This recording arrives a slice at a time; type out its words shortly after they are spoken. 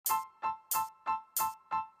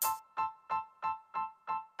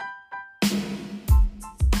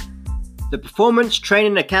the Performance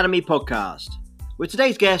Training Academy podcast with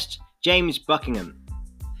today's guest, James Buckingham.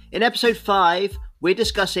 In episode 5, we're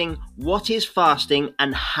discussing what is fasting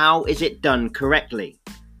and how is it done correctly.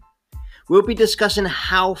 We'll be discussing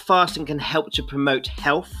how fasting can help to promote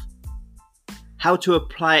health, how to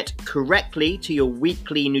apply it correctly to your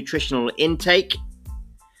weekly nutritional intake,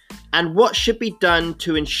 and what should be done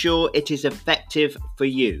to ensure it is effective for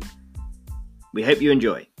you. We hope you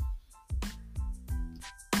enjoy.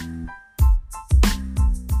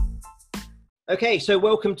 Okay, so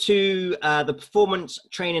welcome to the Performance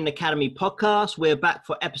Training Academy podcast. We're back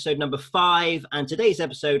for episode number 5, and today's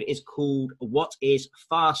episode is called What is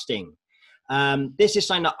Fasting? This is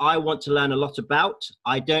something that I want to learn a lot about.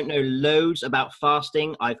 I don't know loads about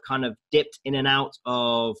fasting. I've kind of dipped in and out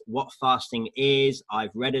of what fasting is.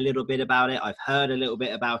 I've read a little bit about it. I've heard a little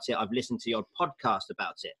bit about it. I've listened to your podcast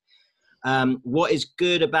about it. What is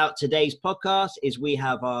good about today's podcast is we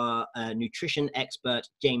have our nutrition expert,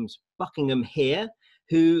 James Buckingham here,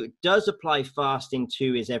 who does apply fasting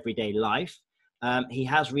to his everyday life. He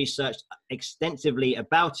has researched extensively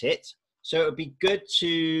about it. So it would be good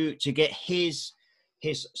to get his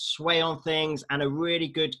sway on things and a really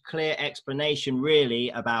good, clear explanation really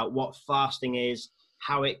about what fasting is,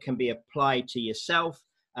 how it can be applied to yourself,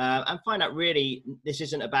 and find out really this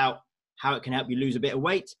isn't about how it can help you lose a bit of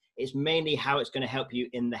weight. It's mainly how it's going to help you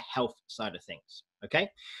in the health side of things. Okay,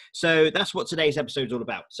 so that's what today's episode is all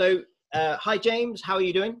about. So hi James, how are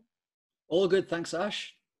you doing? All good, thanks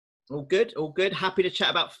Ash. All good, all good. Happy to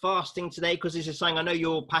chat about fasting today because this is something I know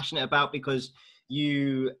you're passionate about because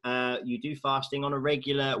you do fasting on a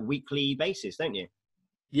regular weekly basis, don't you?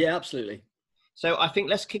 Yeah, absolutely. So I think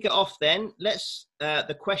let's kick it off then. Let's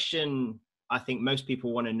the question I think most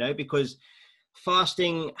people want to know, because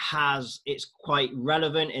fasting it's quite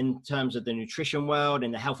relevant in terms of the nutrition world,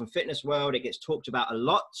 in the health and fitness world. It gets talked about a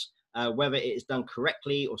lot. Whether it is done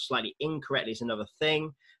correctly or slightly incorrectly is another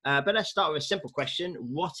thing. But let's start with a simple question.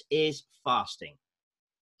 What is fasting?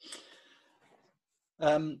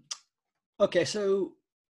 Okay, so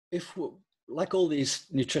like all these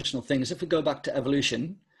nutritional things, if we go back to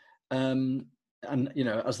evolution, and you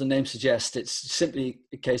know, as the name suggests, it's simply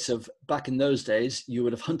a case of back in those days, you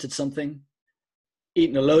would have hunted something,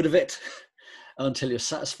 eaten a load of it until you're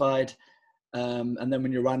satisfied. And then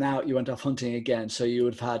when you ran out, you went off hunting again. So you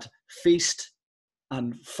would have had feast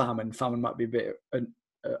and famine. Famine might be a bit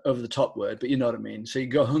over the top word, but you know what I mean. So you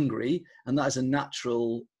go hungry, and that is a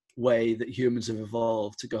natural way that humans have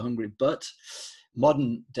evolved to go hungry. But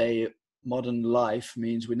modern life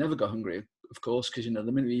means we never go hungry, of course, because, you know,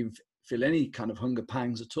 the minute we even feel any kind of hunger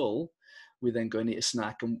pangs at all, we then go and eat a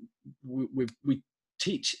snack. And we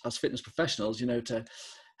teach as fitness professionals, you know, to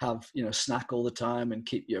have, you know, snack all the time and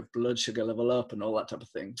keep your blood sugar level up and all that type of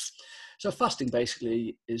thing. So fasting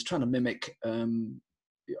basically is trying to mimic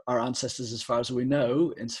our ancestors as far as we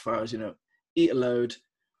know, insofar as, you know, eat a load,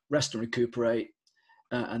 rest and recuperate,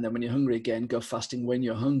 and then when you're hungry again, go fasting when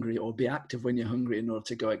you're hungry, or be active when you're hungry in order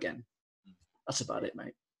to go again. That's about it,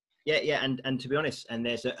 mate. Yeah, and to be honest, and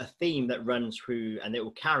there's a theme that runs through, and it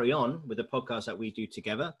will carry on with the podcast that we do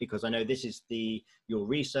together, because I know this is your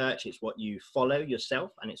research, it's what you follow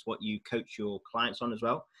yourself, and it's what you coach your clients on as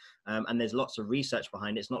well. And there's lots of research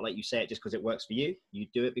behind it. It's not like you say it just because it works for you. You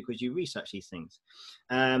do it because you research these things.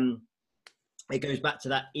 It goes back to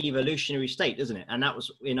that evolutionary state, doesn't it? And that was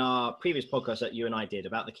in our previous podcast that you and I did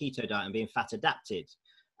about the keto diet and being fat adapted.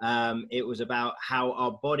 It was about how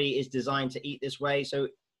our body is designed to eat this way. So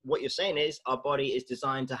what you're saying is our body is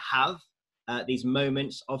designed to have these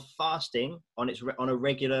moments of fasting on a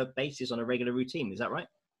regular basis, on a regular routine. Is that right?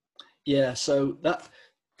 Yeah. So that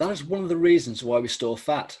is one of the reasons why we store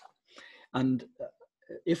fat. And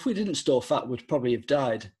if we didn't store fat, we'd probably have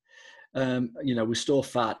died. You know, we store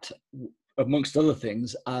fat, amongst other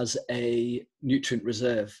things, as a nutrient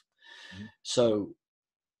reserve. Mm-hmm. So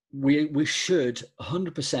we should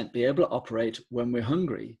 100% be able to operate when we're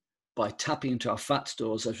hungry by tapping into our fat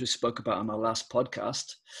stores, as we spoke about on our last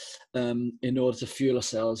podcast, in order to fuel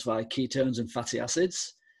ourselves via ketones and fatty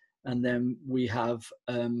acids. And then we have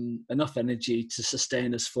enough energy to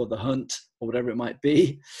sustain us for the hunt or whatever it might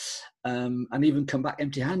be, and even come back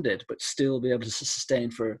empty-handed, but still be able to sustain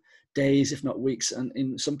for days, if not weeks, and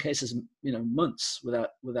in some cases, you know, months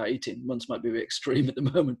without eating. Months might be a bit extreme at the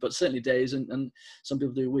moment, but certainly days, and some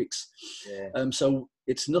people do weeks. Yeah. So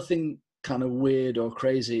it's nothing kind of weird or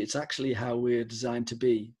crazy. It's actually how we're designed to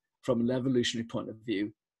be from an evolutionary point of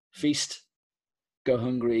view. Feast, go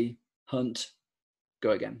hungry, hunt,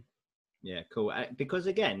 go again. Yeah, cool. Because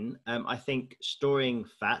again, I think storing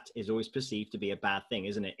fat is always perceived to be a bad thing,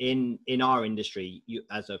 isn't it? In our industry, you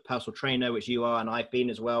as a personal trainer, which you are, and I've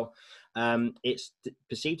been as well, it's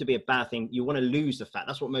perceived to be a bad thing. You want to lose the fat.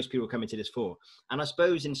 That's what most people come into this for. And I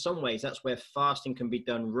suppose in some ways, that's where fasting can be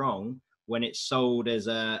done wrong when it's sold as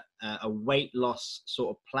a weight loss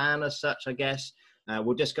sort of plan as such, I guess.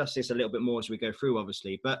 We'll discuss this a little bit more as we go through,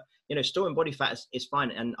 obviously. But, storing body fat is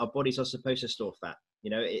fine. And our bodies are supposed to store fat.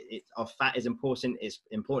 Our fat is important. It's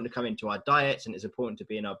important to come into our diets, and it's important to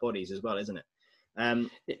be in our bodies as well, isn't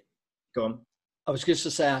it? Go on. I was just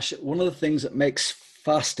to say, Ash, one of the things that makes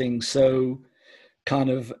fasting so kind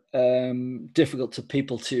of difficult to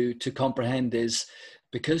people to comprehend is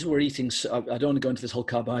because we're eating, I don't want to go into this whole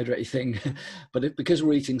carbohydrate thing, but because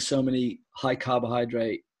we're eating so many high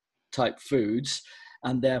carbohydrate type foods,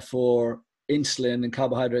 and therefore insulin and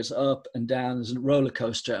carbohydrates up and down as a roller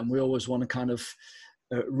coaster, and we always want to kind of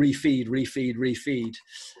refeed.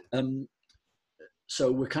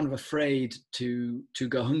 So we're kind of afraid to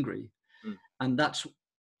go hungry. And that's,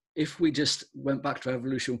 if we just went back to our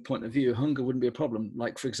evolutionary point of view, hunger wouldn't be a problem.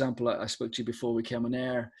 Like, for example, I spoke to you before we came on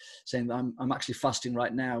air saying that I'm actually fasting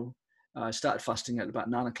right now. I started fasting at about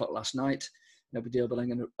 9 o'clock last night. No big deal, but I'm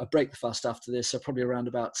going to break the fast after this. So probably around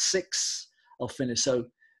about 6, I'll finish. So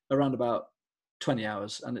around about 20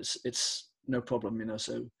 hours, and it's no problem,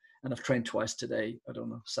 so, and I've trained twice today. I don't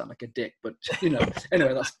know, sound like a dick, but anyway,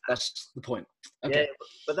 that's the point. Okay. Yeah,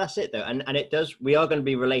 but that's it though. And it does, we are going to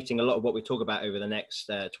be relating a lot of what we talk about over the next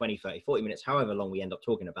 20, 30, 40 minutes, however long we end up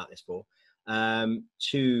talking about this for,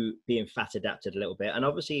 to being fat adapted a little bit. And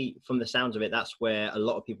obviously from the sounds of it, that's where a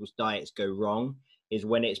lot of people's diets go wrong, is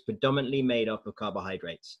when it's predominantly made up of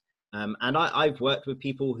carbohydrates. And I've worked with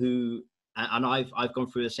people who, and I've gone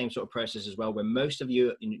through the same sort of process as well, where most of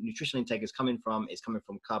your nutritional intake is coming from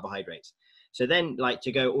carbohydrates. So then, like,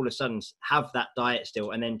 to go all of a sudden have that diet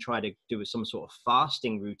still, and then try to do some sort of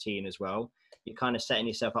fasting routine as well, you're kind of setting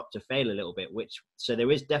yourself up to fail a little bit. So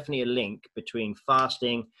there is definitely a link between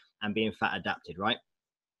fasting and being fat adapted, right?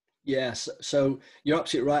 Yes. So you're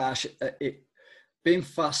absolutely right, Ash. Being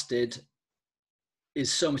fasted is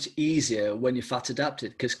so much easier when you're fat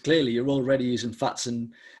adapted, because clearly you're already using fats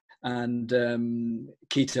and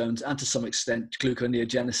ketones, and to some extent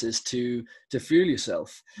gluconeogenesis to fuel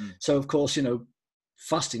yourself. So of course,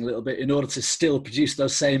 fasting a little bit in order to still produce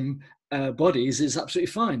those same bodies is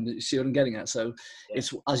absolutely fine. You see what I'm getting at? So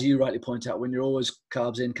It's, as you rightly point out, when you're always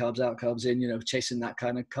carbs in, carbs out, carbs in, chasing that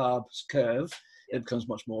kind of carbs curve, it becomes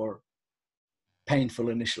much more painful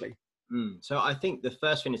initially. So I think the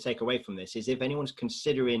first thing to take away from this is, if anyone's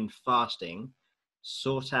considering fasting,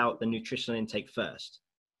 sort out the nutritional intake first.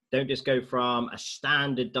 Don't just go from a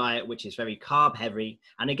standard diet, which is very carb heavy.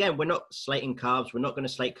 And again, we're not slating carbs. We're not going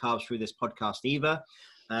to slate carbs through this podcast either.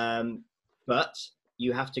 But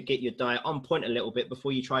you have to get your diet on point a little bit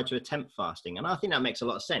before you try to attempt fasting. And I think that makes a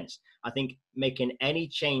lot of sense. I think making any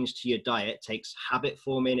change to your diet takes habit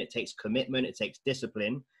forming, it takes commitment, it takes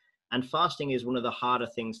discipline. And fasting is one of the harder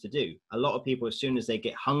things to do. A lot of people, as soon as they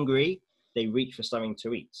get hungry, they reach for something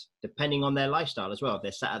to eat, depending on their lifestyle as well. If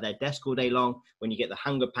they're sat at their desk all day long, when you get the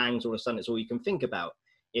hunger pangs, all of a sudden it's all you can think about.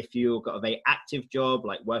 If you've got a very active job,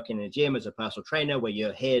 like working in a gym as a personal trainer, where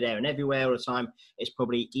you're here, there, and everywhere all the time, it's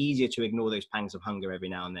probably easier to ignore those pangs of hunger every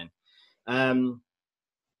now and then.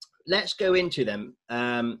 Let's go into them,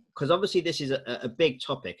 because obviously this is a big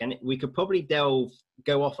topic, and we could probably go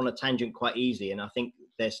off on a tangent quite easily. And I think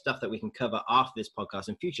there's stuff that we can cover after this podcast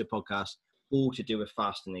and future podcasts, all to do with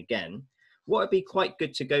fasting again. What would be quite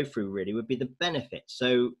good to go through really would be the benefits.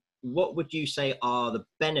 So what would you say are the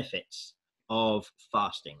benefits of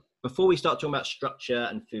fasting before we start talking about structure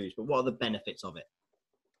and foods? But what are the benefits of it?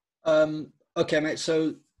 Okay, mate.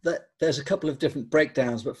 So there's a couple of different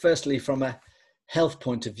breakdowns, but firstly, from a health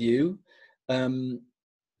point of view,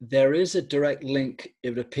 there is a direct link, it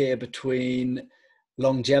would appear, between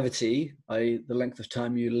longevity, i.e. the length of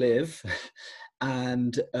time you live,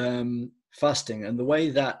 and fasting. And the way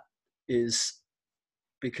that is,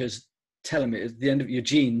 because telomeres, the end of your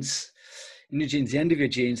genes, the end of your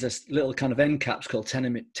genes, there's little kind of end caps called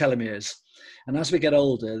telomeres. And as we get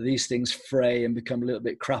older, these things fray and become a little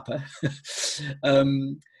bit crapper.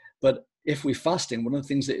 But if we're fasting, one of the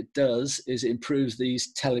things that it does is it improves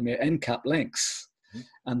these telomere end cap lengths.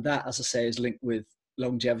 And that, as I say, is linked with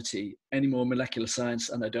longevity. Any more molecular science,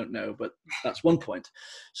 and I don't know, but that's one point.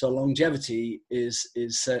 So longevity is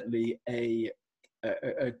certainly a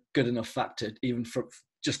good enough factor, even for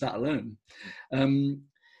just that alone.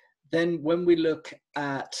 Then when we look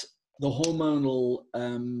at the hormonal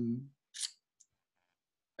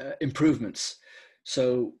improvements,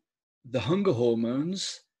 so the hunger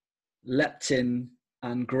hormones leptin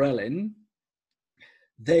and ghrelin,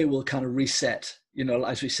 they will kind of reset. You know,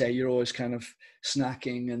 as we say, you're always kind of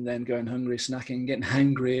snacking and then going hungry, snacking, getting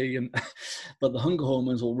hangry, and but the hunger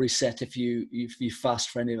hormones will reset if you fast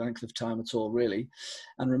for any length of time at all, really.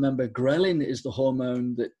 And remember, ghrelin is the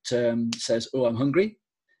hormone that says, "Oh, I'm hungry,"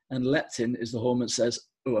 and leptin is the hormone that says,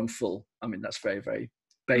 "Oh, I'm full." I mean, that's very, very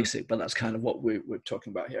basic, but that's kind of what we're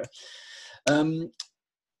talking about here.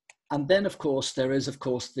 And then, of course, there is, of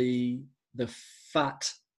course, the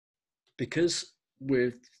fat, because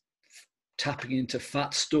we're tapping into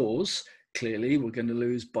fat stores. Clearly, we're going to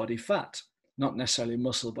lose body fat, not necessarily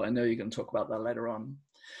muscle, but I know you're going to talk about that later on.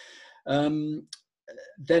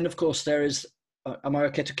 Then, of course, there is. Am I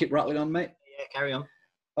okay to keep rattling on, mate? Yeah, carry on.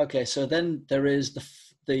 Okay, so then there is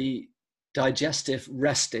the digestive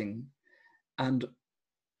resting, and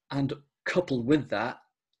coupled with that,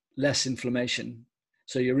 less inflammation.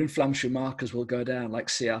 So your inflammatory markers will go down, like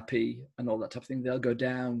CRP and all that type of thing. They'll go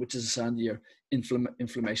down, which is a sign that your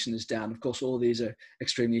inflammation is down. Of course, all these are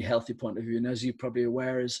extremely healthy point of view. And as you're probably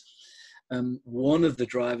aware, is one of the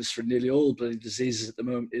drivers for nearly all blood diseases at the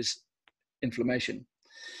moment is inflammation.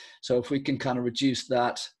 So if we can kind of reduce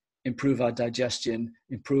that, improve our digestion,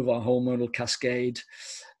 improve our hormonal cascade,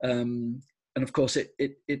 and of course,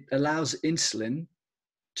 it allows insulin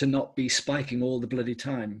to not be spiking all the bloody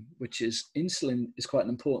time, which is, insulin is quite an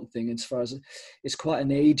important thing as far as it's quite an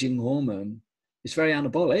aging hormone. It's very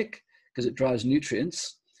anabolic because it drives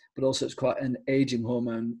nutrients, but also it's quite an aging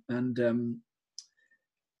hormone, and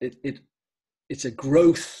it's a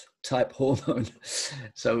growth type hormone.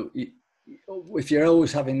 So if you're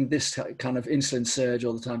always having this kind of insulin surge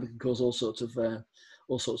all the time, it can cause all sorts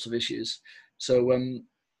of issues. So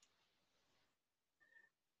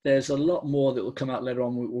there's a lot more that will come out later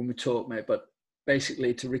on when we talk, mate. But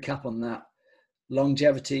basically, to recap on that,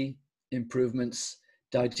 longevity improvements,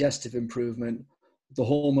 digestive improvement, the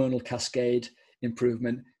hormonal cascade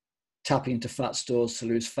improvement, tapping into fat stores to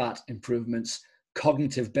lose fat improvements,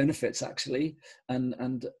 cognitive benefits, actually.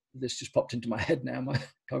 And this just popped into my head now, my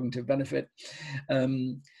cognitive benefit.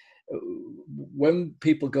 When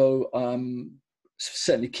people go,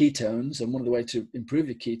 certainly ketones, and one of the ways to improve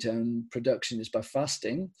your ketone production is by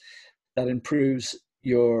fasting. That improves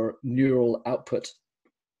your neural output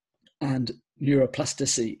and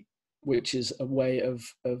neuroplasticity, which is a way of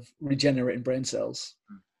regenerating brain cells.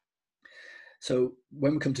 So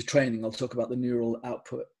when we come to training, I'll talk about the neural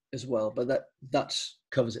output as well, but that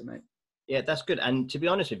covers it, mate. Yeah, that's good. And to be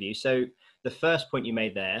honest with you, so the first point you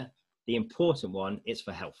made there, the important one, it's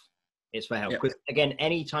for health. It's for health. Because again,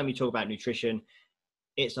 anytime you talk about nutrition,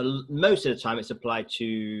 most of the time it's applied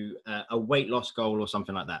to a weight loss goal or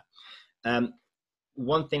something like that.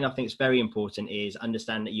 One thing I think is very important is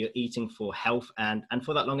understand that you're eating for health and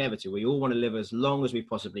for that longevity. We all want to live as long as we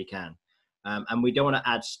possibly can. And we don't want to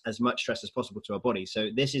add as much stress as possible to our body. So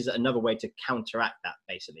this is another way to counteract that,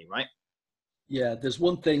 basically, right? Yeah, there's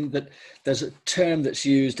one thing there's a term that's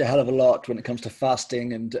used a hell of a lot when it comes to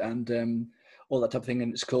fasting and all that type of thing,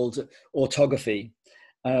 and it's called autophagy.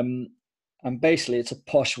 And basically, it's a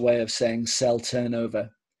posh way of saying cell turnover,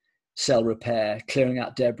 cell repair, clearing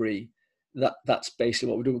out debris. That's basically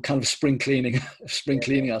what we do. We're kind of spring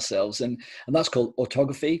cleaning ourselves, and that's called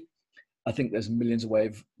autophagy. I think there's millions of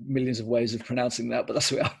ways of pronouncing that, but that's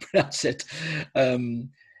the way I pronounce it.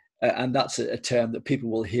 And that's a term that people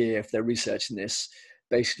will hear if they're researching this.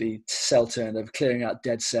 Basically, cell turnover, clearing out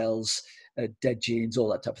dead cells, dead genes, all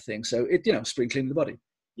that type of thing. So spring cleaning the body.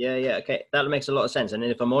 Yeah, okay. That makes a lot of sense. And then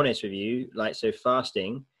if I'm honest with you, so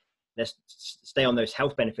fasting, let's stay on those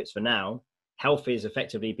health benefits for now. Health is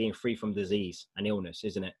effectively being free from disease and illness,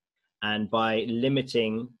 isn't it? And by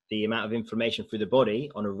limiting the amount of inflammation through the body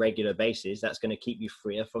on a regular basis, that's going to keep you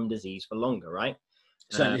freer from disease for longer, right?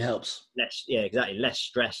 Certainly helps. Exactly. Less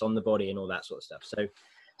stress on the body and all that sort of stuff.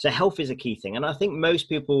 So health is a key thing. And I think most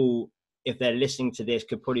people, if they're listening to this,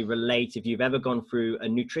 could probably relate if you've ever gone through a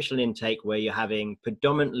nutritional intake where you're having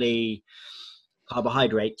predominantly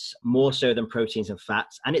carbohydrates more so than proteins and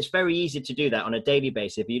fats. And it's very easy to do that on a daily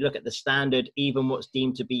basis. If you look at the standard, even what's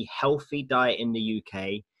deemed to be healthy diet in the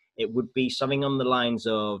UK, it would be something on the lines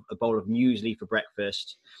of a bowl of muesli for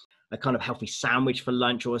breakfast, a kind of healthy sandwich for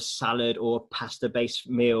lunch, or a salad or a pasta-based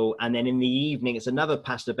meal. And then in the evening, it's another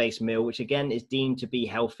pasta-based meal, which again is deemed to be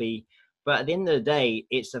healthy. But at the end of the day,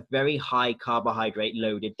 it's a very high carbohydrate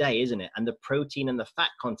loaded day, isn't it? And the protein and the fat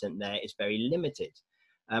content there is very limited.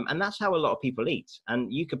 And that's how a lot of people eat.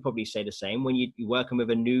 And you could probably say the same when you're working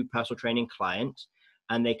with a new personal training client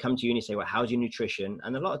and they come to you and you say, well, how's your nutrition?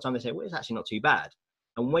 And a lot of time they say, well, it's actually not too bad.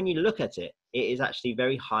 And when you look at it, it is actually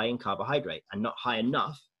very high in carbohydrate and not high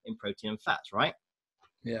enough in protein and fats, right?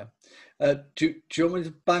 Yeah. Do you want me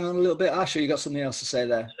to bang on a little bit, Ash, or you got something else to say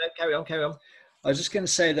there? No, carry on, carry on. I was just going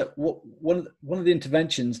to say that one of the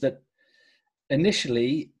interventions that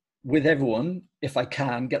initially with everyone, if I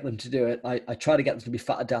can get them to do it, I try to get them to be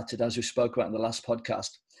fat adapted, as we spoke about in the last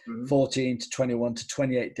podcast, 14 to 21 to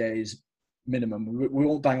 28 days minimum. We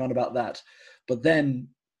won't bang on about that. But then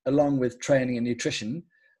along with training and nutrition,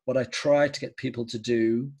 what I try to get people to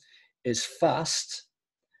do is fast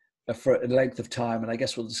for a length of time. And I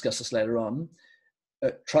guess we'll discuss this later on.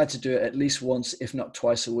 Try to do it at least once, if not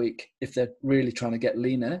twice a week, if they're really trying to get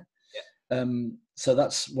leaner. Yeah. So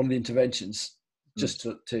that's one of the interventions, just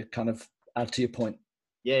to kind of add to your point.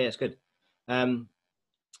 Yeah, it's good.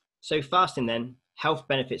 So fasting then, health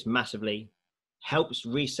benefits massively, helps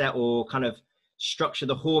reset or kind of structure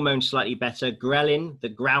the hormone slightly better. Ghrelin, the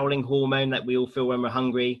growling hormone that we all feel when we're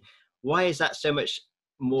hungry. Why is that so much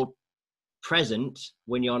more present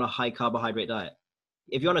when you're on a high carbohydrate diet?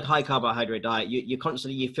 If you're on a high carbohydrate diet,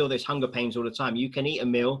 you feel those hunger pains all the time. You can eat a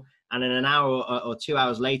meal and in an hour or 2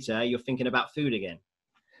 hours later, you're thinking about food again.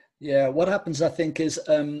 Yeah, what happens, I think, is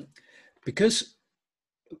because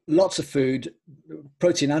lots of food,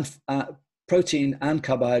 protein and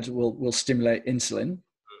carbohydrates will stimulate insulin,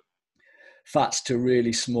 fats to a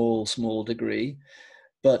really small degree.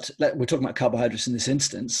 But we're talking about carbohydrates in this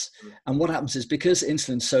instance. And what happens is because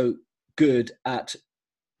insulin's so good at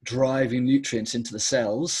driving nutrients into the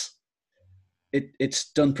cells,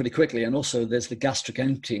 it's done pretty quickly. And also there's the gastric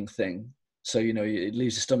emptying thing. So, it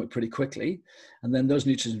leaves the stomach pretty quickly. And then those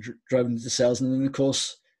nutrients are driven into the cells. And then, of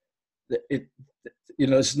course,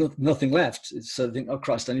 there's nothing left. So they think, oh,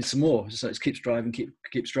 Christ, I need some more. So it keeps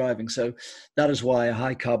driving. So that is why a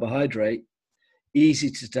high carbohydrate, easy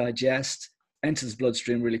to digest, enters the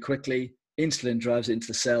bloodstream really quickly. Insulin drives it into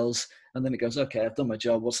the cells. And then it goes, okay, I've done my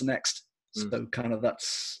job. What's the next? So kind of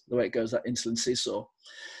that's the way it goes, that insulin seesaw.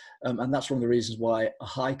 And that's one of the reasons why a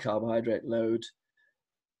high carbohydrate load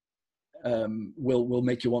will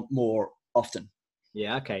make you want more often.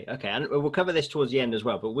 Yeah, okay. And we'll cover this towards the end as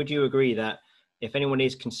well. But would you agree that if anyone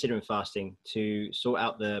is considering fasting, to sort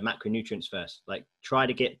out the macronutrients first, like try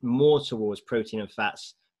to get more towards protein and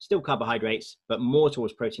fats, still carbohydrates, but more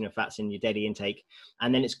towards protein and fats in your daily intake.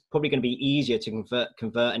 And then it's probably going to be easier to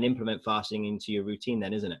convert and implement fasting into your routine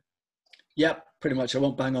then, isn't it? Yep, pretty much. I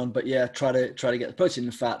won't bang on, but yeah, try to get the protein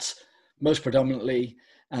and fats most predominantly.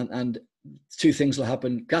 And two things will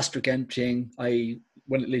happen. Gastric emptying, i.e.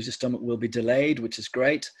 when it leaves the stomach, will be delayed, which is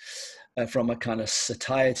great from a kind of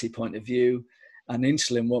satiety point of view. And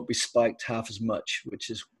insulin won't be spiked half as much, which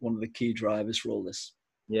is one of the key drivers for all this.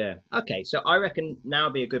 Yeah. Okay. So I reckon now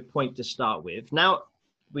would be a good point to start with. Now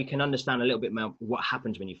we can understand a little bit more what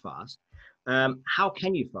happens when you fast. How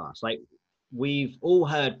can you fast? Like we've all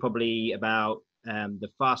heard probably about the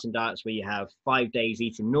fasting diets where you have 5 days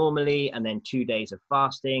eating normally and then 2 days of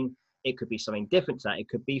fasting. It could be something different to that. It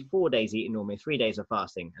could be 4 days eating normally, 3 days of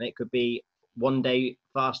fasting. And it could be 1 day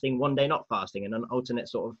fasting, 1 day not fasting, and an alternate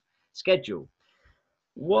sort of schedule.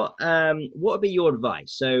 What would be your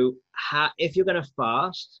advice? So if you're going to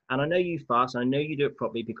fast, and I know you fast, and I know you do it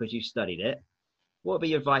properly because you studied it, what would be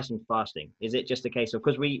your advice on fasting? Is it just a case of,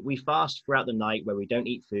 because we fast throughout the night where we don't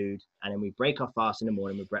eat food, and then we break our fast in the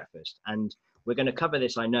morning with breakfast? And we're going to cover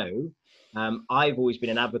this, I know. I've always been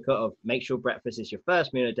an advocate of make sure breakfast is your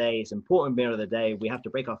first meal of the day. It's an important meal of the day. We have to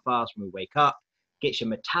break our fast when we wake up, get your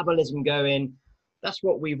metabolism going. That's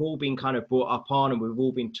what we've all been kind of brought up on, and we've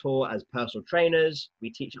all been taught as personal trainers.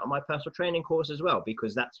 We teach it on my personal training course as well,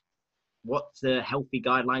 because that's what the healthy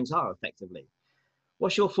guidelines are effectively.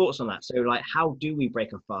 What's your thoughts on that? So like, how do we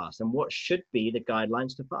break a fast, and what should be the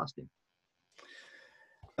guidelines to fasting?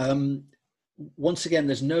 Once again,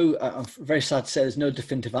 there's no, I'm very sad to say there's no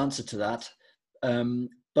definitive answer to that.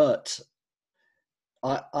 But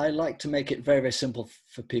I like to make it very, very simple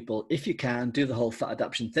for people. If you can, do the whole fat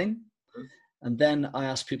adaptation thing. And then I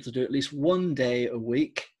ask people to do at least 1 day a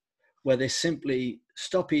week where they simply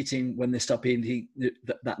stop eating when they stop eating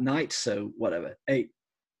that night. So whatever, 8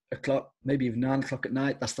 o'clock, maybe even 9 o'clock at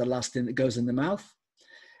night. That's the last thing that goes in the mouth.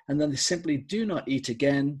 And then they simply do not eat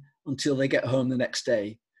again until they get home the next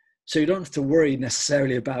day. So you don't have to worry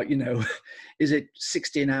necessarily about, is it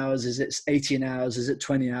 16 hours? Is it 18 hours? Is it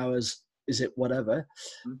 20 hours? Is it whatever?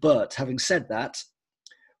 But having said that,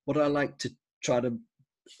 what I like to try to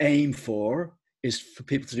aim for is for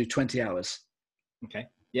people to do 20 hours. Okay.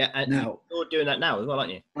 Yeah. And now, you're doing that now as well,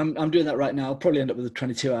 aren't you? I'm doing that right now. I'll probably end up with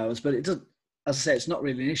 22 hours, but it doesn't, as I say, it's not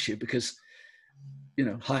really an issue because,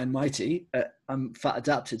 high and mighty, I'm fat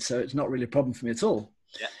adapted. So it's not really a problem for me at all.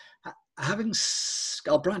 Yeah.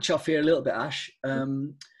 I'll branch off here a little bit, Ash.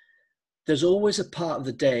 There's always a part of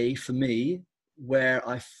the day for me where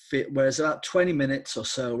I fit, whereas about 20 minutes or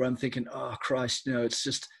so where I'm thinking, oh Christ, it's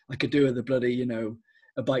just, I could do with a bloody,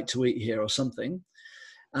 a bite to eat here or something.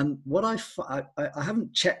 And what I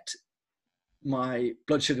haven't checked my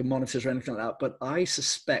blood sugar monitors or anything like that, but I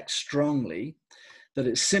suspect strongly that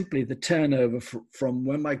it's simply the turnover from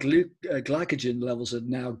when my glycogen levels are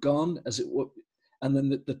now gone, as it would, and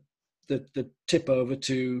then the tip over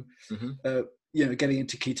to, getting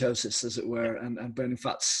into ketosis, as it were, and burning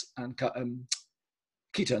fats and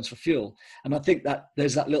ketones for fuel. And I think that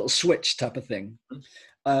there's that little switch type of thing.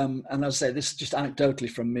 And as I say, this is just anecdotally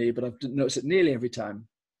from me, but I've noticed it nearly every time.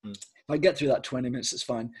 If I get through that 20 minutes, it's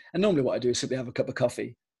fine. And normally what I do is simply have a cup of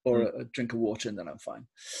coffee or a drink of water, and then I'm fine.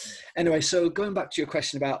 Anyway, so going back to your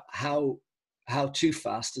question about how to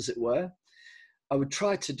fast, as it were, I would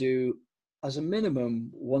try to do, as a minimum,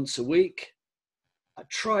 once a week. I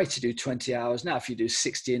try to do 20 hours. Now, if you do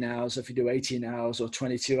 16 hours, if you do 18 hours or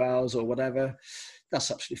 22 hours or whatever, that's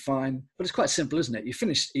absolutely fine. But it's quite simple, isn't it? You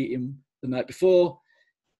finish eating the night before,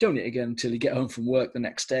 don't eat again until you get home from work the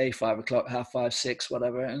next day, 5 o'clock, 5:30, 6,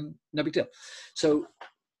 whatever, and no big deal. So,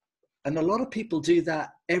 and a lot of people do that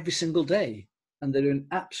every single day, and they're doing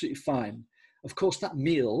absolutely fine. Of course, that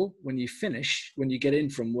meal, when you finish, when you get in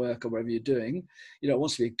from work or whatever you're doing, it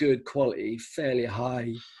wants to be a good quality, fairly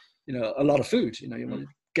high, a lot of food, you want to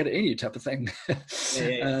get it in you type of thing.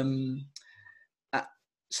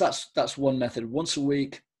 So that's one method. Once a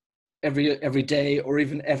week, every day, or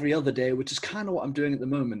even every other day, which is kind of what I'm doing at the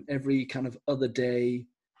moment, every kind of other day.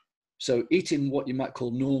 So eating what you might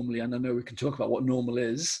call normally, and I know we can talk about what normal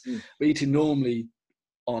is, but eating normally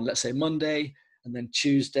on, let's say, Monday, and then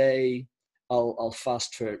Tuesday, I'll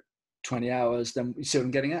fast for 20 hours. Then you see what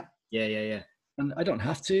I'm getting at? Yeah. And I don't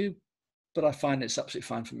have to, but I find it's absolutely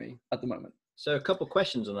fine for me at the moment. So a couple of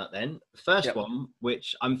questions on that then. First one,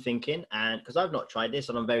 which I'm thinking, and because I've not tried this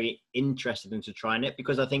and I'm very interested into trying it,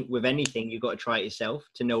 because I think with anything, you've got to try it yourself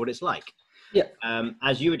to know what it's like. Yeah.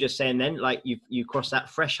 As you were just saying then, like you cross that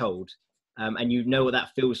threshold and you know what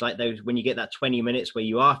that feels like when you get that 20 minutes where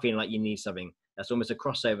you are feeling like you need something. That's almost a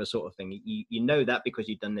crossover sort of thing. You know that because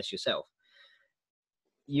you've done this yourself.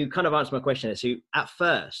 You kind of answered my question. So at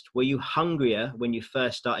first, were you hungrier when you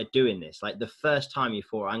first started doing this? Like the first time you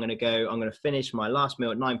thought, I'm going to finish my last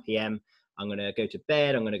meal at 9 p.m. I'm going to go to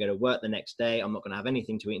bed. I'm going to go to work the next day. I'm not going to have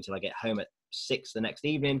anything to eat until I get home at 6 the next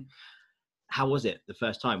evening. How was it the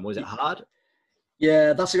first time? Was it hard?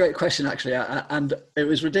 Yeah, that's a great question, actually. And it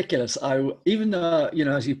was ridiculous. Even though,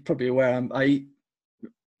 as you're probably aware, I eat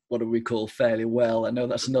what do we call fairly well. I know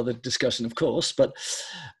that's another discussion, of course, but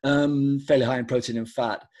fairly high in protein and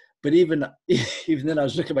fat. But even then, I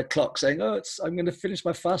was looking at my clock saying, I'm going to finish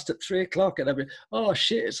my fast at 3 o'clock. And I'd be, oh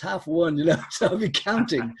shit, it's 1:30, so I'll be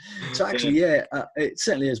counting. So actually, it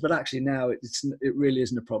certainly is. But actually now it really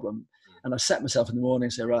isn't a problem. And I set myself in the morning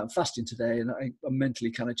and say, right, I'm fasting today. And I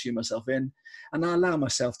mentally kind of tune myself in. And I allow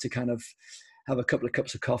myself to kind of have a couple of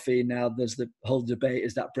cups of coffee. Now there's the whole debate,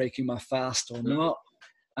 is that breaking my fast or not?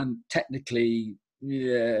 And technically,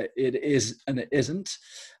 yeah, it is and it isn't.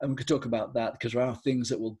 And we could talk about that, because there are things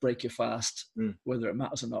that will break your fast. Whether it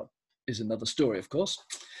matters or not is another story, of course.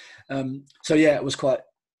 So yeah,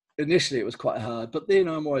 initially it was quite hard, but the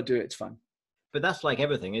more I do it, it's fun. But that's like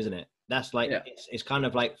everything, isn't it? That's like, it's kind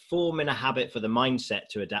of like forming a habit for the mindset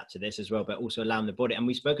to adapt to this as well, but also allowing the body. And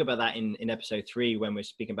we spoke about that in episode 3, when we're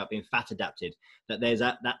speaking about being fat adapted, that there's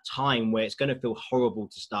that time where it's going to feel horrible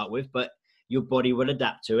to start with, but your body will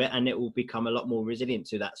adapt to it and it will become a lot more resilient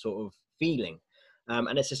to that sort of feeling.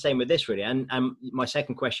 And it's the same with this, really. And my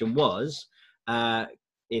second question was,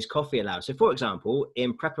 is coffee allowed? So for example,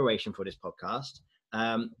 in preparation for this podcast,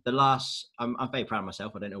 I'm very proud of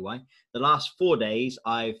myself. I don't know why. The last 4 days,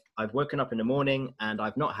 I've woken up in the morning and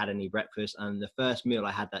I've not had any breakfast. And the first meal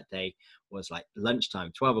I had that day was like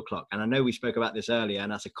lunchtime, 12 o'clock. And I know we spoke about this earlier,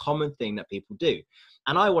 and that's a common thing that people do.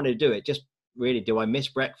 And I wanted to do it just really, do I miss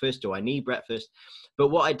breakfast? Do I need breakfast? But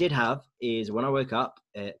what I did have is, when I woke up,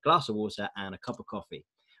 a glass of water and a cup of coffee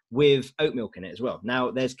with oat milk in it as well.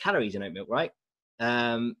 Now there's calories in oat milk, right?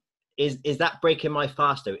 Is that breaking my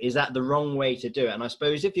fast though? Is that the wrong way to do it? And I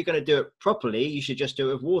suppose if you're going to do it properly, you should just do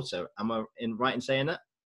it with water. Am I right in saying that?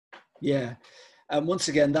 Yeah. And once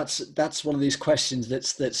again, that's one of these questions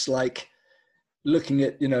that's like looking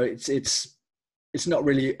at, it's not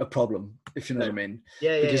really a problem, if you know what I mean.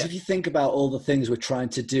 Because if you think about all the things we're trying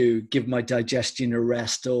to do, give my digestion a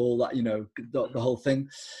rest, all that, the whole thing.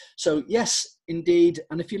 So yes, indeed.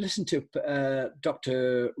 And if you listen to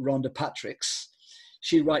Dr. Rhonda Patricks,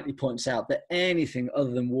 she rightly points out that anything other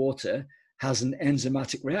than water has an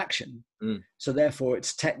enzymatic reaction. So therefore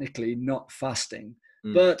it's technically not fasting.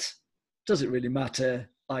 But does it really matter?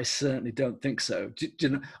 I certainly don't think so. Do you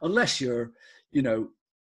know, unless you're, you know,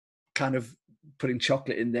 kind of putting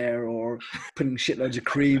chocolate in there or putting shitloads of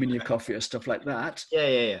cream in your coffee or stuff like that.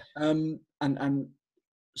 Yeah. And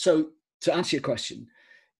so to answer your question,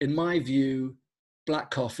 in my view, black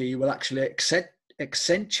coffee will actually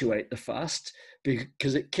accentuate the fast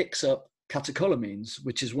because it kicks up catecholamines,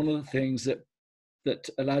 which is one of the things that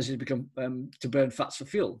allows you to become to burn fats for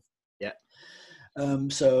fuel. Yeah.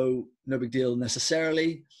 So no big deal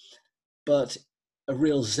necessarily, but a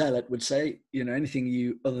real zealot would say, you know, anything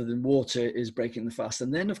you other than water is breaking the fast.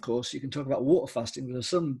 And then, of course, you can talk about water fasting, because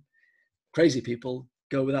some crazy people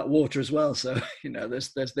go without water as well. So, you know,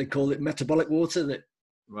 there's they call it metabolic water. That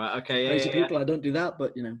Right. Okay. crazy people. I don't do that,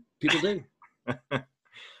 but you know, people do.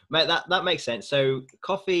 Mate, that makes sense. So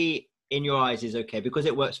coffee in your eyes is okay because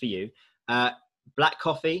it works for you. Black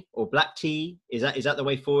coffee or black tea, is that the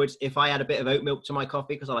way forward? If I add a bit of oat milk to my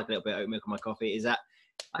coffee, because I like a little bit of oat milk in my coffee, is that,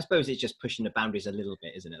 I suppose it's just pushing the boundaries a little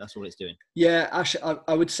bit, isn't it? That's all it's doing. Yeah, actually,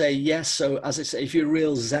 I would say yes. So as I say, if you're a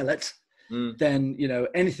real zealot, then, you know,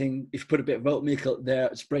 anything, if you put a bit of oat milk out there,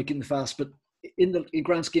 it's breaking the fast. But in the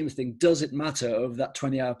grand scheme of things, does it matter over that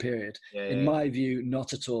 20-hour period? In my view,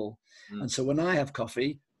 not at all. And so when I have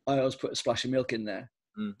coffee, I always put a splash of milk in there.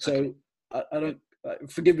 So I don't,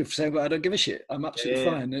 forgive me for saying, but I don't give a shit. I'm absolutely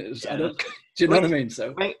fine. I don't. Do you know what I mean?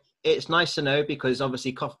 So it's nice to know, because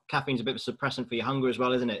obviously caffeine's a bit of a suppressant for your hunger as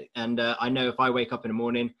well, isn't it? And I know if I wake up in the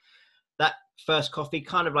morning, that first coffee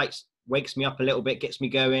kind of like wakes me up a little bit, gets me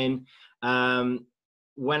going.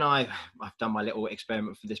 When I've done my little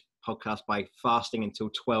experiment for this podcast by fasting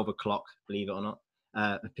until 12 o'clock, believe it or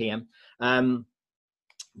not, PM.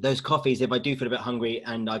 Those coffees, if I do feel a bit hungry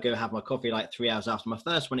and I go have my coffee like 3 hours after my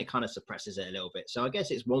first one, it kind of suppresses it a little bit. So I guess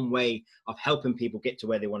it's one way of helping people get to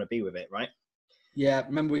where they want to be with it, right? Yeah,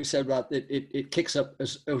 remember we said that it kicks up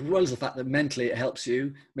as well as the fact that mentally it helps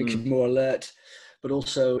you, makes you more alert, but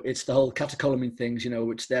also it's the whole catecholamine things, you know,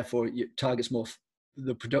 which therefore targets more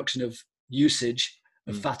the production of usage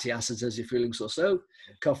of fatty acids as you're feeling so. So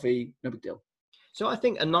coffee, no big deal. So I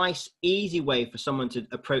think a nice, easy way for someone to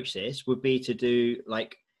approach this would be to do,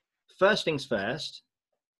 like, first things first,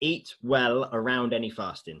 eat well around any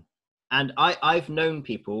fasting. And I've known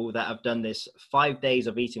people that have done this 5 days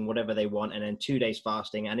of eating whatever they want and then 2 days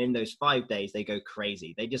fasting. And in those 5 days, they go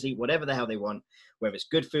crazy. They just eat whatever the hell they want, whether it's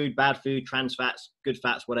good food, bad food, trans fats, good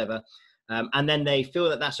fats, whatever. And then they feel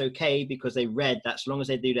that that's okay because they read that as long as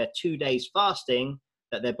they do their 2 days fasting,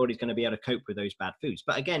 that their body's going to be able to cope with those bad foods.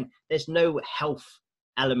 But again, there's no health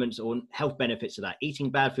elements or health benefits to that.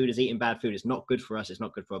 Eating bad food is eating bad food. It's not good for us. It's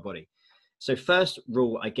not good for our body. So first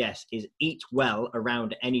rule, I guess, is eat well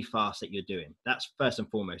around any fast that you're doing. That's first and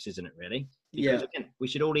foremost, isn't it, really? Because again, we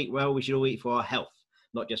should all eat well. We should all eat for our health,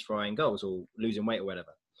 not just for our own goals or losing weight or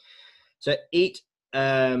whatever. So eat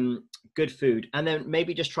good food, and then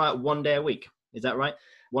maybe just try it 1 day a week. Is that right?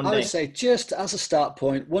 I would say just as a start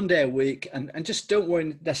point, 1 day a week, and just don't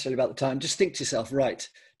worry necessarily about the time. Just think to yourself, right,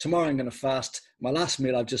 tomorrow I'm going to fast. My last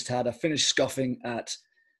meal I've just had, I finished scoffing at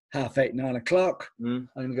 8:30, 9 o'clock. I'm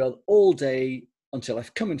going to go all day until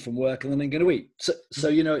I've come in from work, and then I'm going to eat. So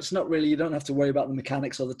you know, it's not really, you don't have to worry about the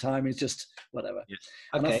mechanics all the time. It's just whatever. Yeah.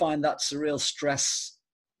 Okay. And I find that's a real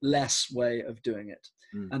stress-less way of doing it.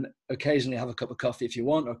 And occasionally have a cup of coffee if you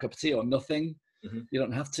want, or a cup of tea, or nothing. You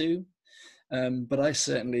don't have to. But I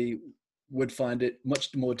certainly would find it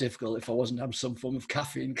much more difficult if I wasn't having some form of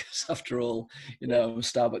caffeine, because after all, you know, I'm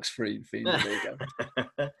Starbucks free. There you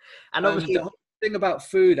go. And obviously, the whole thing about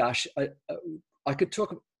food, Ash, I could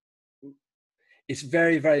talk. It's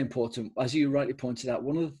very, very important, as you rightly pointed out.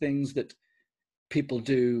 One of the things that people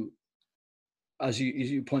do, as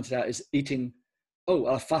you pointed out, is eating. Oh,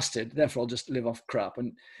 I fasted, therefore I'll just live off crap.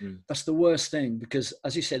 And that's the worst thing, because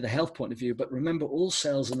as you say, the health point of view, but remember, all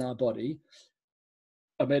cells in our body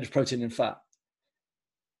are made of protein and fat.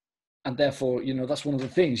 And therefore, you know, that's one of the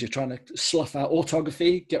things you're trying to slough out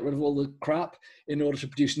autophagy, get rid of all the crap in order to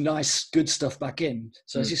produce nice, good stuff back in.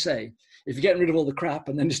 So as you say, if you're getting rid of all the crap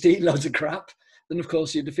and then just eat loads of crap, then of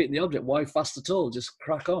course you're defeating the object. Why fast at all? Just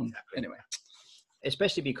crack on. Exactly. Anyway.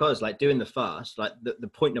 Especially because, like, doing the fast, like the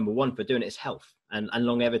point number one for doing it is health and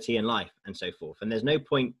longevity in life and so forth. And there's no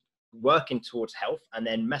point working towards health and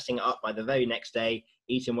then messing it up by the very next day,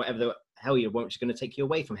 eating whatever the hell you want, which is going to take you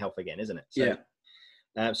away from health again, isn't it?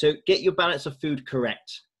 So, so get your balance of food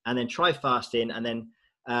correct, and then try fasting, and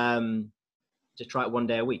then just try it 1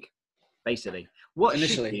 day a week, basically. What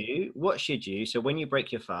should you? So when you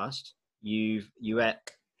break your fast, you ate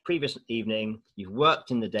previous evening, you've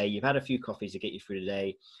worked in the day, you've had a few coffees to get you through the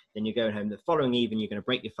day, then you're going home. The following evening, you're going to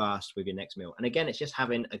break your fast with your next meal. And again, it's just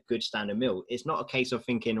having a good standard meal. It's not a case of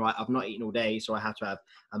thinking, right, I've not eaten all day, so I have to have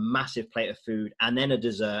a massive plate of food and then a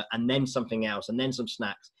dessert and then something else and then some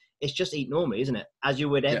snacks. It's just eat normally, isn't it? As you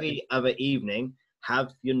would every other evening,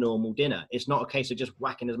 have your normal dinner. It's not a case of just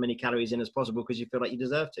whacking as many calories in as possible because you feel like you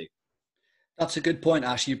deserve to. That's a good point,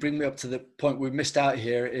 Ash. You bring me up to the point we missed out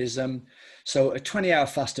here is, so a 20-hour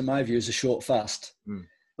fast, in my view, is a short fast.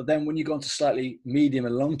 But then when you go into slightly medium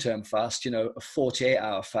and long-term fast, a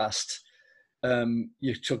 48-hour fast,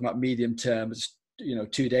 you're talking about medium term, it's,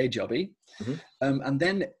 2-day jobby. And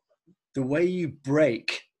then the way you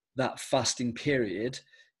break that fasting period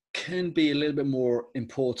can be a little bit more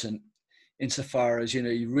important insofar as,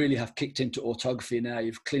 you really have kicked into autophagy now,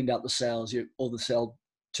 you've cleaned out the cells, all the cell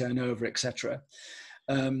turnover, etc.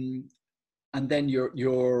 And then your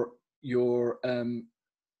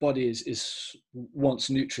body wants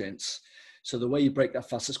nutrients. So the way you break that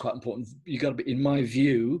fast is quite important. You got to be, in my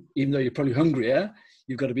view, even though you're probably hungrier,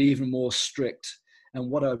 you've got to be even more strict. And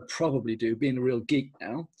what I'd probably do, being a real geek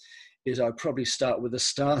now, is I'd probably start with a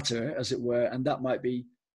starter, as it were, and that might be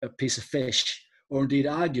a piece of fish, or indeed,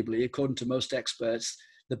 arguably, according to most experts,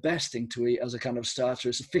 the best thing to eat as a kind of starter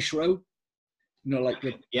is a fish roe. Like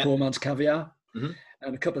the poor man's caviar, and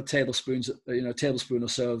a couple of tablespoons, tablespoon or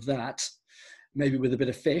so of that, maybe with a bit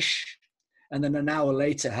of fish, and then an hour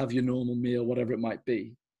later have your normal meal, whatever it might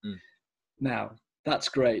be. Now, that's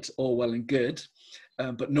great, all well and good,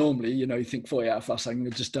 but normally, you think 40-hour fast, I'm going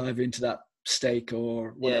to just dive into that steak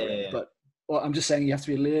or whatever. But I'm just saying you have to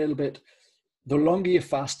be a little bit, the longer you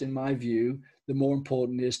fast, in my view, the more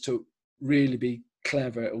important it is to really be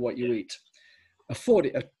clever at what you eat. A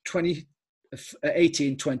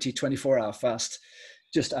 18, 20, 24-hour fast,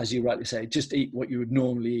 just as you rightly say, just eat what you would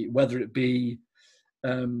normally eat, whether it be,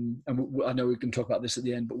 and I know we can talk about this at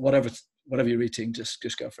the end, but whatever you're eating, just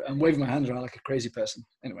go for it. I'm waving my hands around like a crazy person.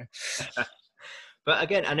 Anyway. But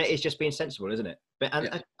again, and it is just being sensible, isn't it? But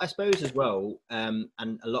I suppose as well, and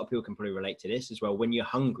a lot of people can probably relate to this as well, when you're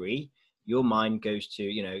hungry, your mind goes to,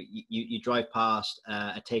 you drive past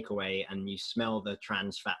a takeaway and you smell the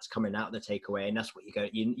trans fats coming out of the takeaway, and that's what you go,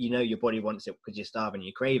 your body wants it because you're starving,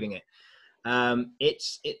 you're craving it. And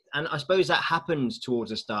I suppose that happens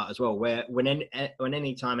towards the start as well, where when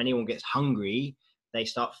any time anyone gets hungry, they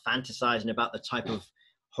start fantasizing about the type of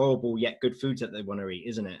horrible yet good foods that they want to eat,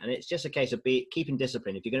 isn't it? And it's just a case of keeping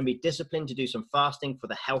discipline. If you're going to be disciplined to do some fasting for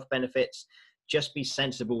the health benefits, just be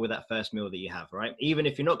sensible with that first meal that you have, right? Even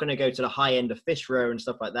if you're not going to go to the high end of fish roe and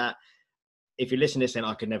stuff like that, if you're listening to this saying,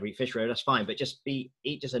 I could never eat fish roe, that's fine. But just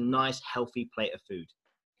eat just a nice, healthy plate of food.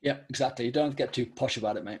 Yeah, exactly. You don't have to get too posh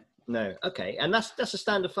about it, mate. No. Okay. And that's a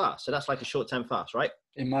standard fast. So that's like a short-term fast, right?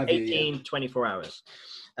 In my view, 18, 24 hours.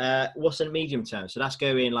 What's a medium term? So that's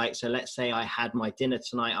going so let's say I had my dinner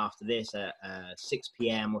tonight after this at 6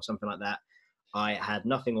 p.m. or something like that. I had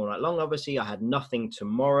nothing all night long, obviously. I had nothing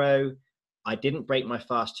tomorrow. I didn't break my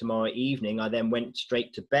fast tomorrow evening. I then went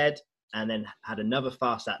straight to bed and then had another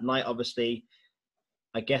fast that night, obviously.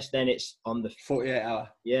 I guess then it's on the 48 hour.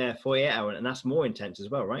 Yeah, 48 hour. And that's more intense as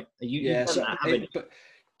well, right? But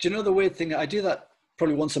do you know the weird thing? I do that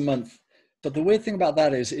probably once a month. But the weird thing about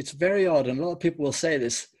that is it's very odd. And a lot of people will say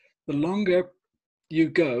this. The longer you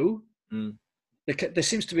go, there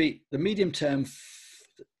seems to be the medium term.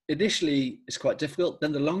 Initially, it's quite difficult.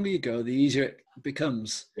 Then the longer you go, the easier it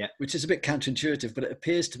becomes, which is a bit counterintuitive, but it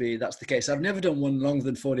appears to be that's the case. I've never done one longer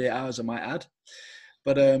than 48 hours, I might add.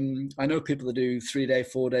 But I know people that do 3-day,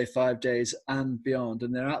 4-day, 5 days and beyond,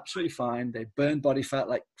 and they're absolutely fine. They burn body fat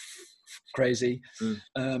like crazy,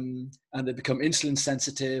 and they become insulin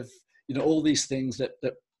sensitive. All these things that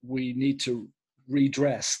we need to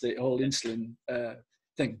redress, the whole insulin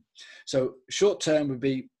thing. So short term would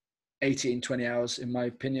be 18, 20 hours, in my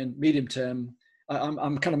opinion. Medium term,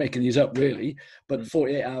 I'm kind of making these up really, but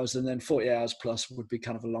 48 hours and then 48 hours plus would be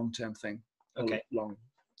kind of a long-term thing. Okay. Long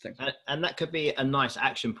thing. And that could be a nice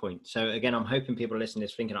action point. So again, I'm hoping people listening to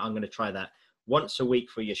this thinking, I'm going to try that once a week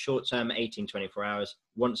for your short term, 18, 24 hours,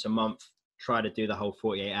 once a month, try to do the whole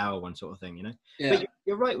 48-hour one sort of thing, Yeah. But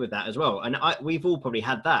you're right with that as well. And we've all probably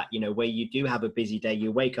had that, where you do have a busy day,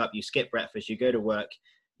 you wake up, you skip breakfast, you go to work,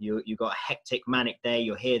 you've got a hectic, manic day,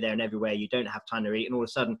 you're here, there and everywhere, you don't have time to eat. And all of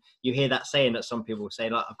a sudden you hear that saying that some people say,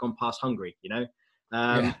 like, I've gone past hungry, and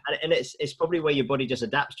it's probably where your body just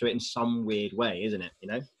adapts to it in some weird way, isn't it?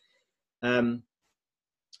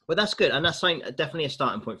 But that's good. And that's definitely a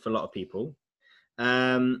starting point for a lot of people.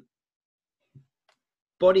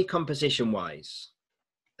 Body composition wise,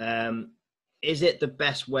 is it the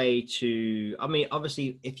best way to,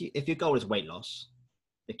 obviously if your goal is weight loss,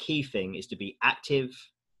 the key thing is to be active,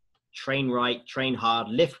 train right, train hard,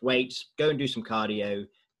 lift weights, go and do some cardio,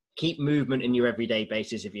 keep movement in your everyday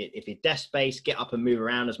basis. If you're desk based, get up and move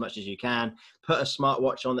around as much as you can, put a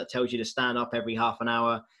smartwatch on that tells you to stand up every half an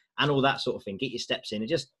hour and all that sort of thing. Get your steps in and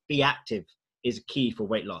just be active is key for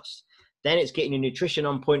weight loss. Then it's getting your nutrition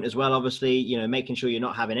on point as well. Obviously, you know, making sure you're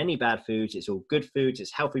not having any bad foods. It's all good foods.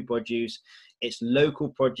 It's healthy produce. It's local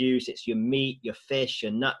produce. It's your meat, your fish,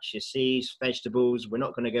 your nuts, your seeds, vegetables. We're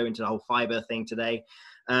not going to go into the whole fiber thing today.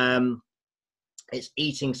 It's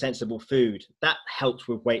eating sensible food. That helps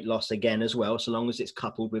with weight loss again as well, so long as it's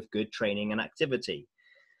coupled with good training and activity.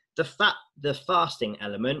 The fasting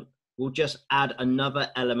element will just add another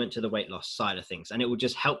element to the weight loss side of things, and it will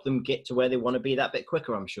just help them get to where they want to be that bit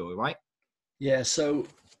quicker, I'm sure, right? Yeah, so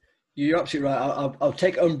you're absolutely right. I'll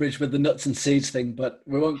take umbrage with the nuts and seeds thing, but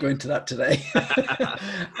we won't go into that today.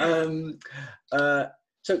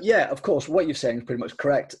 So yeah, of course, what you're saying is pretty much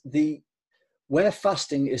correct. Where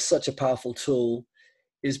fasting is such a powerful tool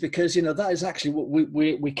is because, you know, that is actually what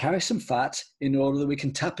we carry some fat in order that we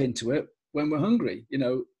can tap into it when we're hungry, you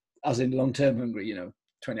know, as in long-term hungry, you know,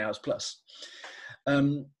 20 hours plus.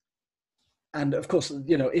 And of course,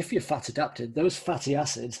 you know, if you're fat adapted, those fatty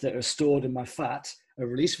acids that are stored in my fat are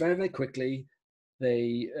released very, very quickly.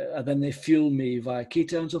 Then they fuel me via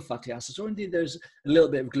ketones or fatty acids, or indeed there's a little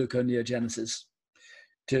bit of gluconeogenesis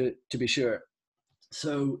to be sure.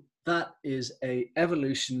 So that is a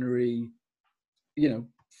evolutionary, you know,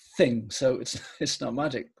 thing. So it's not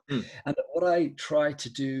magic. And what I try to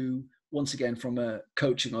do, once again, from a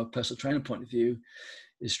coaching or personal training point of view,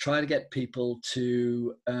 is try to get people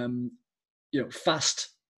to, you know, fast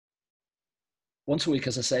once a week,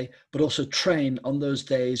 as I say, but also train on those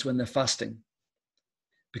days when they're fasting,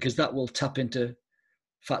 because that will tap into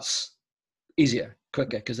fats easier,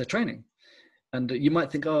 quicker, because they're training. And you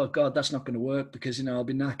might think, oh God, that's not going to work because, you know, I'll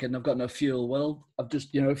be knackered and I've got no fuel. Well, I've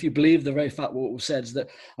just, you know, if you believe the very fact what was said is that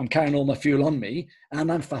I'm carrying all my fuel on me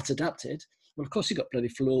and I'm fat adapted, well, of course you've got bloody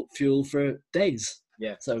fuel for days.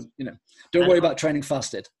 Yeah. So, you know, don't worry about training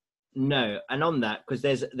fasted. No, and on that, because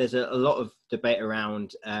there's a lot of debate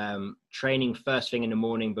around training first thing in the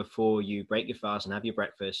morning before you break your fast and have your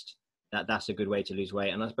breakfast. That's a good way to lose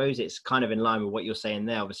weight. And I suppose it's kind of in line with what you're saying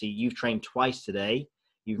there. Obviously, you've trained twice today.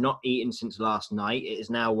 You've not eaten since last night. It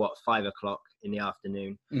is now, 5 o'clock in the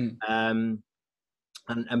afternoon. And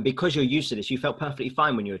because you're used to this, you felt perfectly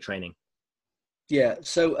fine when you were training. Yeah.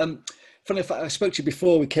 So, funny fact, I spoke to you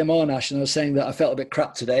before we came on, Ash, and I was saying that I felt a bit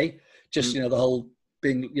crap today. Just, you know, the whole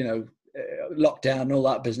being, you know, lockdown and all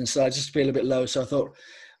that business. So I just feel a bit low. So I thought,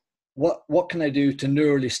 what can I do to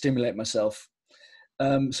neurally stimulate myself?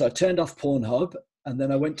 So I turned off Pornhub, and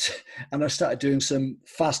then I went and I started doing some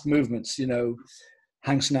fast movements, you know,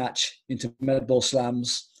 hang snatch into med ball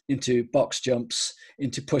slams, into box jumps,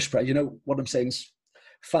 into push press. You know what I'm saying is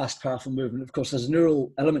fast, powerful movement. Of course, there's a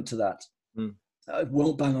neural element to that. I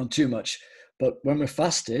won't bang on too much, but when we're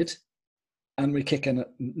fasted and we kick a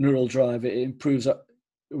neural drive, it improves.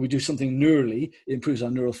 We do something neurally, it improves our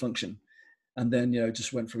neural function. And then, you know,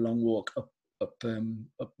 just went for a long walk up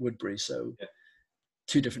Woodbury. So yeah.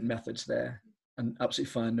 2 different methods there, and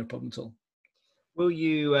absolutely fine, no problem at all. Will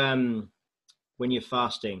you, when you're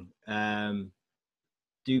fasting,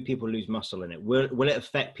 do people lose muscle in it? Will it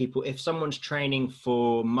affect people if someone's training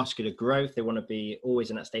for muscular growth? They want to be always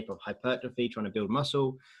in that state of hypertrophy, trying to build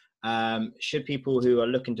muscle. Should people who are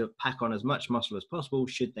looking to pack on as much muscle as possible,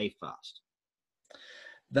 should they fast?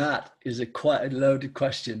 That is quite a loaded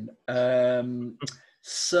question.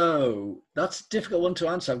 So that's a difficult one to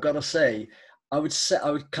answer, I've got to say. I would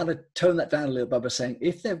kind of tone that down a little bit by saying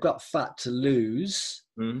if they've got fat to lose,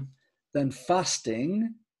 then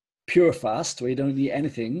fasting, pure fast, where you don't eat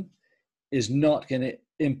anything, is not going to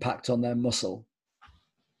impact on their muscle.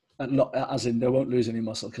 As in, they won't lose any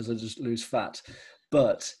muscle because they'll just lose fat.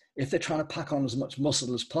 But if they're trying to pack on as much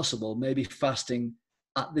muscle as possible, maybe fasting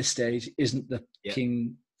at this stage isn't the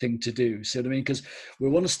king thing to do. See what I mean? Because we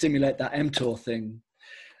want to stimulate that mTOR thing.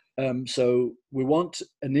 So we want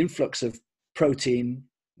an influx of protein,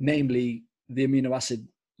 namely the amino acid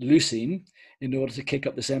leucine, in order to kick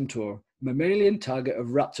up this mTOR. Mammalian target of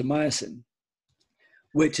rapamycin,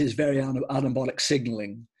 which is very anabolic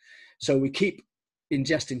signaling. So we keep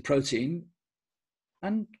ingesting protein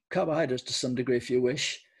and carbohydrates to some degree, if you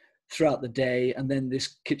wish, throughout the day, and then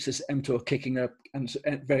this keeps this mTOR kicking up and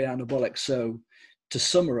very anabolic. So to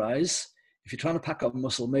summarize, if you're trying to pack up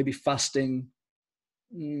muscle, maybe fasting,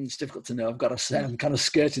 it's difficult to know. I've got to say, I'm kind of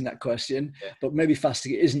skirting that question, but maybe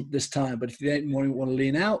fasting isn't this time. But if you want to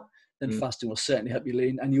lean out, then fasting will certainly help you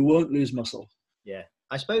lean, and you won't lose muscle. Yeah.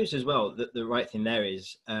 I suppose as well that the right thing there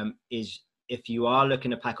is if you are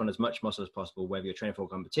looking to pack on as much muscle as possible, whether you're training for a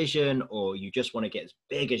competition or you just want to get as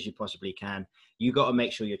big as you possibly can, you got to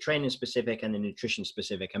make sure you're training specific and the nutrition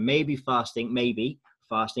specific. And maybe fasting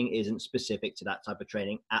isn't specific to that type of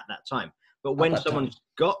training at that time. But when someone's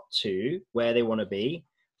got to where they want to be,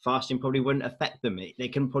 fasting probably wouldn't affect them. They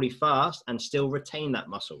can probably fast and still retain that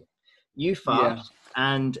muscle. You fast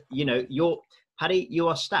and, you know, Paddy, you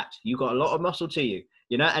are stacked. You got a lot of muscle to you,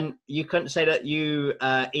 you know, and you couldn't say that you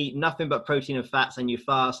eat nothing but protein and fats and you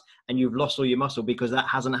fast and you've lost all your muscle, because that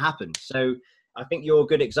hasn't happened. So I think you're a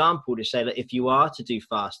good example to say that if you are to do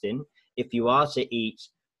fasting, if you are to eat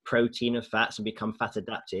protein and fats and become fat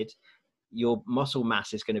adapted, your muscle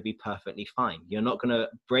mass is going to be perfectly fine. You're not going to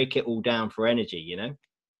break it all down for energy, you know?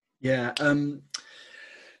 Yeah.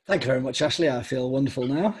 Thank you very much, Ashley. I feel wonderful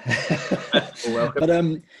now. You're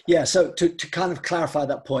welcome. But so to kind of clarify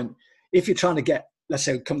that point, if you're trying to get, let's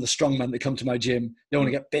say, come the strong men that come to my gym, they want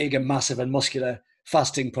to get big and massive and muscular,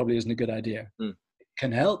 fasting probably isn't a good idea. It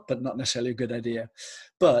can help, but not necessarily a good idea.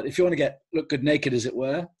 But if you want to look good naked, as it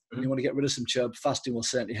were, and you want to get rid of some chub, fasting will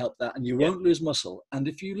certainly help that, and you won't lose muscle. And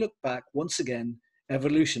if you look back, once again,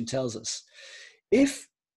 evolution tells us, if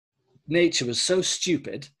nature was so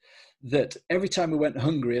stupid that every time we went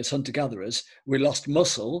hungry as hunter-gatherers, we lost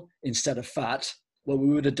muscle instead of fat, well, we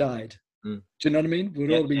would have died. Do you know what I mean?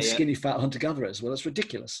 We'd all been skinny, fat hunter-gatherers. Well, that's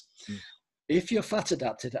ridiculous. If you're fat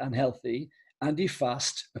adapted and healthy and you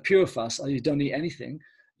fast, a pure fast, and you don't eat anything,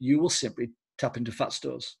 you will simply tap into fat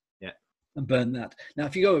stores and burn that. Now,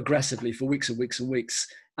 if you go aggressively for weeks and weeks and weeks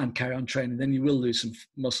and carry on training, then you will lose some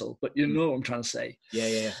muscle. But you know what I'm trying to say.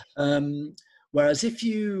 Whereas if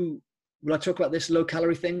you... Will I talk about this low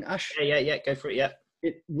calorie thing, Ash? Yeah. Go for it. Yeah.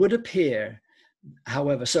 It would appear,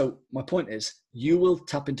 however, so my point is, you will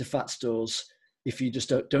tap into fat stores if you just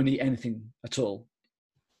don't eat anything at all.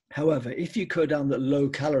 However, if you go down the low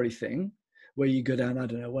calorie thing, where you go down, I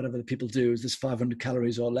don't know, whatever the people do is this 500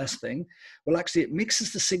 calories or less thing, well, actually it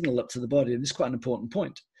mixes the signal up to the body. And this is quite an important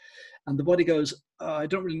point. And the body goes, oh, I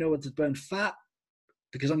don't really know whether to burn fat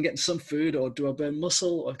because I'm getting some food, or do I burn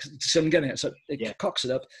muscle? Or so I'm getting it. So it cocks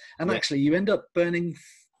it up. And actually you end up burning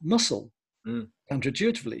muscle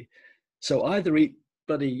counterintuitively. So either eat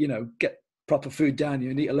get proper food down you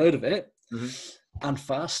and eat a load of it and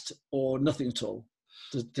fast, or nothing at all.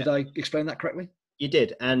 Did I explain that correctly? You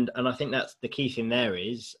did. And I think that's the key thing there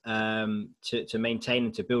is to maintain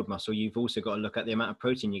and to build muscle, you've also got to look at the amount of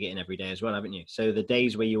protein you're getting every day as well, haven't you? So the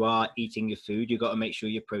days where you are eating your food, you've got to make sure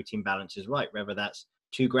your protein balance is right, whether that's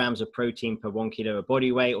 2 grams of protein per 1 kilo of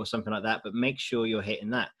body weight or something like that, but make sure you're hitting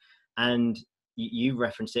that. And you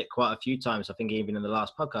referenced it quite a few times, I think even in the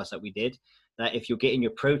last podcast that we did, that if you're getting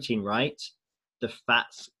your protein right, the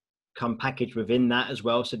fats come packaged within that as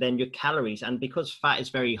well. So then your calories, and because fat is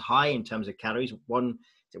very high in terms of calories, 1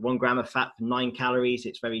 gram of fat for 9 calories,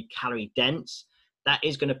 it's very calorie dense. That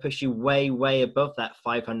is going to push you way, way above that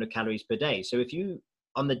 500 calories per day. So if you,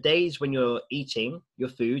 on the days when you're eating your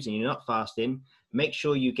foods and you're not fasting, make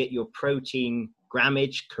sure you get your protein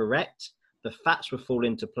grammage correct. The fats will fall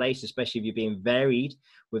into place, especially if you're being varied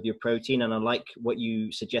with your protein. And I like what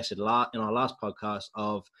you suggested in our last podcast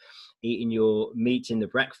of eating your meat in the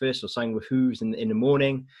breakfast, or something with hooves in the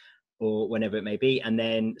morning, or whenever it may be, and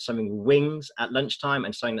then something with wings at lunchtime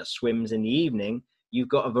and something that swims in the evening. You've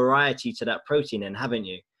got a variety to that protein then, haven't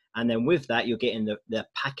you? And then with that, you're getting the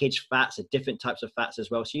packaged fats, the different types of fats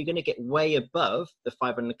as well. So you're going to get way above the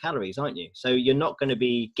 500 calories, aren't you? So you're not going to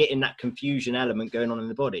be getting that confusion element going on in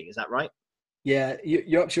the body. Is that right? Yeah,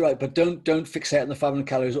 you're absolutely right. But don't fixate on the 500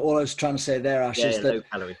 calories. All I was trying to say there, Ash, is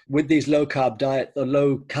that with these low carb diet, the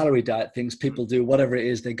low calorie diet things, people do whatever it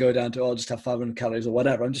is. They go down to, just have 500 calories or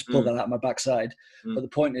whatever. I'm just pull that out of my backside. But the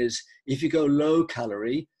point is, if you go low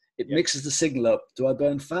calorie, it mixes the signal up. Do I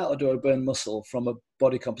burn fat or do I burn muscle from a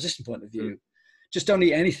body composition point of view? Just don't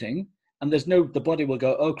eat anything. And the body will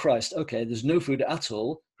go, oh Christ, okay, there's no food at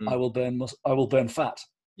all. I will burn fat.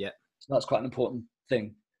 Yeah. So that's quite an important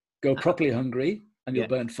thing. Go properly hungry and you'll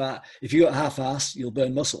burn fat. If you got half-ass, you'll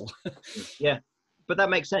burn muscle. Yeah. But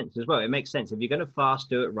that makes sense as well. It makes sense. If you're going to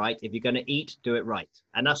fast, do it right. If you're going to eat, do it right.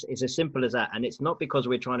 And it's as simple as that. And it's not because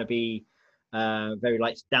we're trying to be very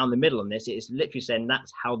down the middle on this. It's literally saying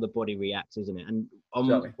that's how the body reacts, isn't it? And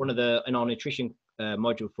on in our nutrition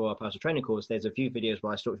module for our personal training course, there's a few videos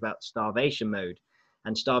where I talked about starvation mode,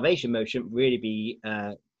 and starvation mode shouldn't really be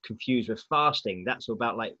confused with fasting. That's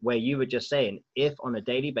about like where you were just saying, if on a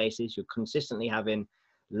daily basis you're consistently having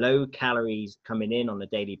low calories coming in on a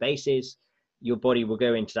daily basis, your body will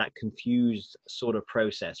go into that confused sort of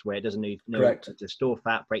process where it doesn't know to store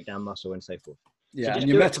fat, break down muscle, and so forth. Yeah, and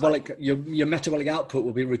your metabolic output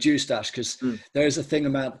will be reduced, Ash, because there is a thing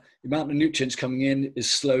about the amount of nutrients coming in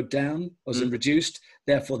is slowed down, as in reduced.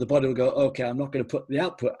 Therefore, the body will go, okay, I'm not going to put the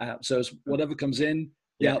output out. So whatever comes in,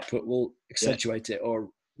 the output will accentuate it or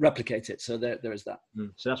replicate it. So there is that.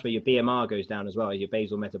 So that's where your BMR goes down as well, your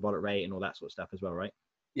basal metabolic rate and all that sort of stuff as well, right?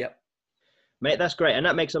 Yep. Mate, that's great. And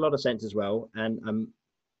that makes a lot of sense as well. And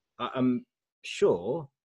I'm sure,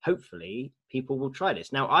 hopefully, people will try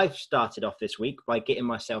this. Now, I've started off this week by getting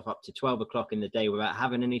myself up to 12 o'clock in the day without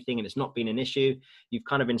having anything, and it's not been an issue. You've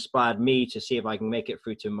kind of inspired me to see if I can make it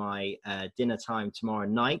through to my dinner time tomorrow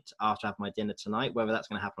night after I have my dinner tonight. Whether that's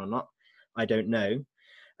going to happen or not, I don't know.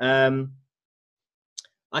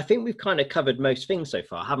 I think we've kind of covered most things so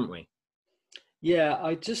far, haven't we? Yeah,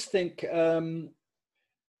 I just think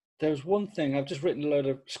there's one thing. I've just written a load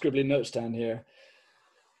of scribbly notes down here.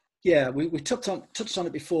 Yeah, we touched on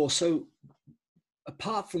it before. So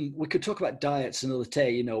apart from, we could talk about diets another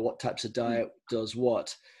day, you know, what types of diet does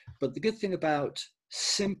what. But the good thing about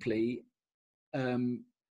simply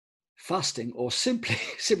fasting, or simply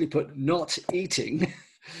put, not eating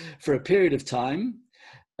for a period of time,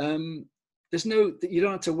 you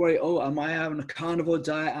don't have to worry, oh, am I having a carnivore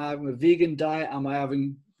diet? Am I having a vegan diet? Am I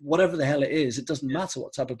having whatever the hell it is? It doesn't matter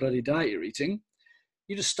what type of bloody diet you're eating.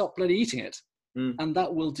 You just stop bloody eating it. And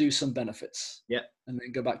that will do some benefits. Yeah. And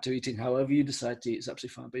then go back to eating however you decide to eat. It's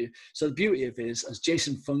absolutely fine. But so the beauty of it is, as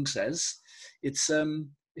Jason Fung says, it's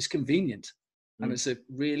convenient. And it's a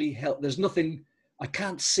really there's nothing, I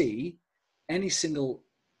can't see any single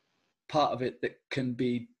part of it that can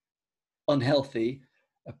be unhealthy,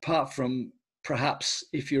 apart from perhaps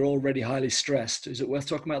if you're already highly stressed. Is it worth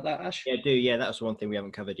talking about that, Ash? Yeah, I do. Yeah, that's one thing we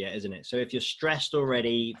haven't covered yet, isn't it? So if you're stressed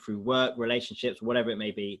already through work, relationships, whatever it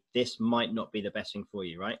may be, this might not be the best thing for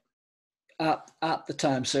you, right? At the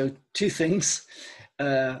time. So two things,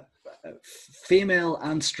 female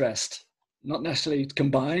and stressed, not necessarily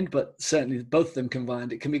combined, but certainly both of them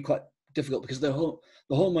combined. It can be quite difficult because the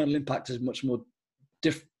hormonal impact is much more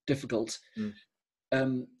difficult.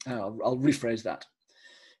 I'll rephrase that.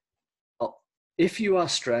 If you are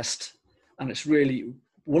stressed, and it's really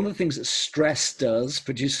one of the things that stress does,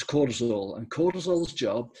 produces cortisol, and cortisol's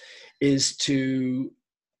job is to,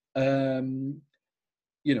 give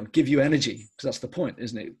you energy, because that's the point,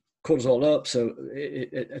 isn't it? Cortisol up, so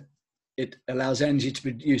it allows energy to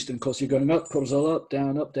be produced, and of course you're going up, cortisol up,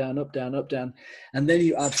 down, up, down, up, down, up, down, and then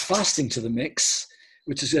you add fasting to the mix,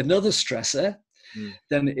 which is another stressor.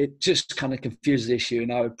 Then it just kind of confuses the issue,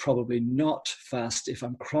 and I would probably not fast if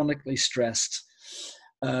I'm chronically stressed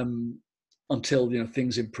until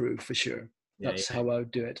things improve, for sure. That's how I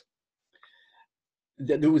would do it.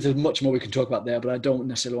 There's much more we can talk about there, but I don't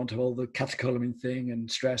necessarily want to have all the catecholamine thing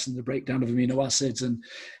and stress and the breakdown of amino acids and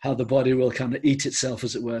how the body will kind of eat itself,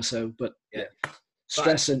 as it were. So, but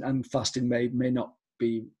stress and fasting may not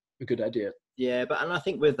be a good idea. Yeah, and I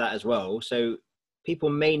think with that as well, so people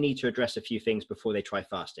may need to address a few things before they try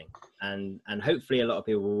fasting, and hopefully a lot of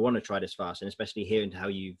people will want to try this fasting, especially hearing how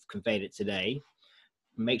you've conveyed it today.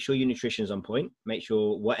 Make sure your nutrition is on point. Make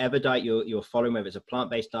sure whatever diet you're following, whether it's a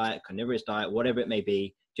plant-based diet, carnivorous diet, whatever it may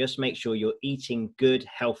be, just make sure you're eating good,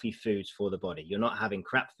 healthy foods for the body. You're not having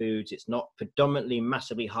crap foods. It's not predominantly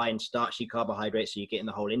massively high in starchy carbohydrates, so you're getting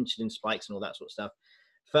the whole insulin spikes and all that sort of stuff.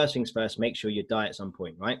 First things first, make sure your diet's on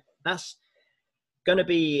point, right? That's going to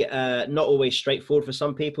be not always straightforward for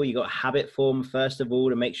some people. You got habit form first of all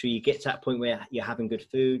to make sure you get to that point where you're having good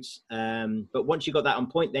foods. But once you got that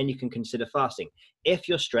on point, then you can consider fasting. If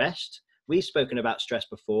you're stressed, we've spoken about stress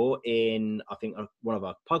before in, I think, one of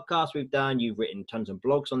our podcasts we've done. You've written tons of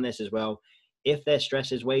blogs on this as well. If there's stress,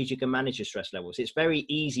 there's ways you can manage your stress levels. It's very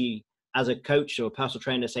easy as a coach or a personal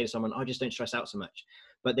trainer to say to someone, "I just don't stress out so much."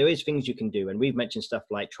 But there is things you can do. And we've mentioned stuff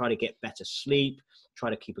like try to get better sleep,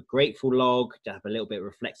 try to keep a grateful log, to have a little bit of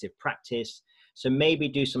reflective practice. So maybe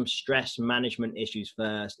do some stress management issues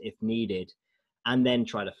first if needed, and then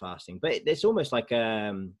try the fasting. But it's almost like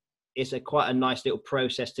it's quite a nice little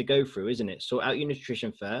process to go through, isn't it? Sort out your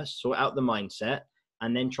nutrition first, sort out the mindset,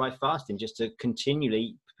 and then try fasting, just to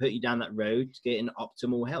continually put you down that road to getting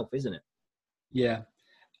optimal health, isn't it? Yeah.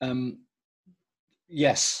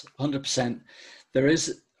 Yes, 100%. There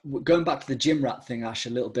is, going back to the gym rat thing, Ash, a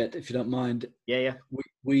little bit, if you don't mind. Yeah.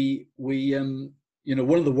 We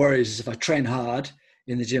one of the worries is if I train hard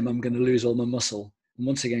in the gym, I'm going to lose all my muscle. And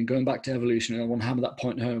once again, going back to evolution, I want to hammer that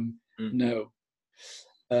point home. No,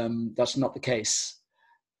 that's not the case.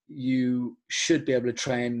 You should be able to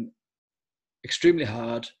train extremely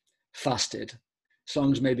hard, fasted, as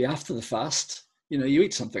long as maybe after the fast, you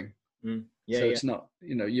eat something. It's not,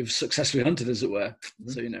 you've successfully hunted, as it were.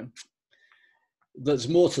 So, there's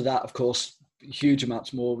more to that, of course, huge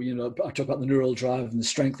amounts more. You know, I talk about the neural drive and the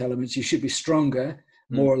strength elements. You should be stronger,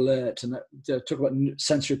 more alert, and talk about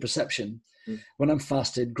sensory perception. When I'm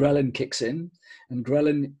fasted, ghrelin kicks in, and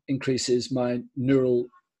ghrelin increases my neural.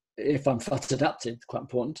 If I'm fat adapted, quite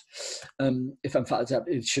important. If I'm fat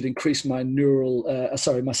adapted, it should increase my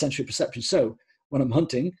my sensory perception. So when I'm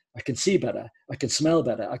hunting, I can see better, I can smell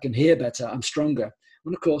better, I can hear better, I'm stronger.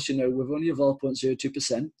 And of course, you know, we've only evolved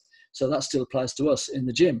 0.02%, so that still applies to us in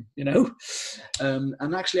the gym, you know.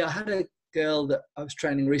 And actually, I had a girl that I was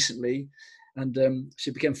training recently, and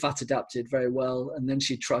she became fat adapted very well, and then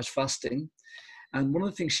she tried fasting. And one of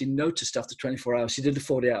the things she noticed after 24 hours, she did a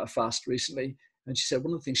 40-hour fast recently, and she said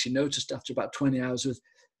one of the things she noticed after about 20 hours was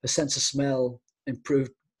her sense of smell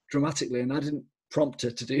improved dramatically. And I didn't prompt her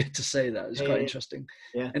to say that. It's quite interesting.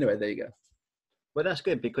 Yeah. Anyway, there you go. Well, that's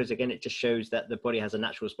good, because again, it just shows that the body has a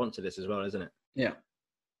natural response to this as well, isn't it? Yeah.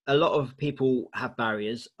 A lot of people have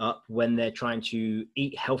barriers up when they're trying to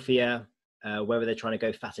eat healthier, whether they're trying to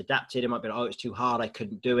go fat adapted. It might be like, oh, it's too hard, I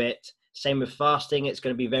couldn't do it. Same with fasting. It's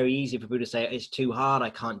going to be very easy for people to say, it's too hard, I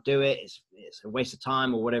can't do it, it's a waste of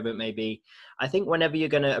time, or whatever it may be. I think whenever you're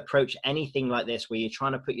going to approach anything like this, where you're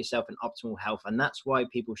trying to put yourself in optimal health, and that's why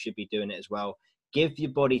people should be doing it as well, give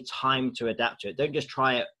your body time to adapt to it. Don't just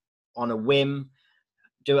try it on a whim,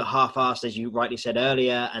 do it half-assed, as you rightly said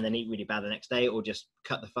earlier, and then eat really bad the next day, or just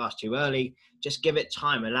cut the fast too early. Just give it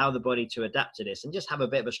time, allow the body to adapt to this, and just have a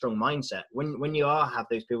bit of a strong mindset. When you have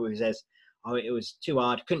those people who says, oh, it was too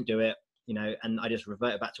hard, couldn't do it, you know, and I just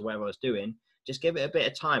reverted back to where I was doing, just give it a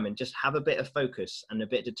bit of time and just have a bit of focus and a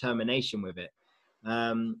bit of determination with it.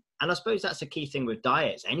 And I suppose that's the key thing with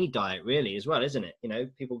diets, any diet really as well, isn't it? You know,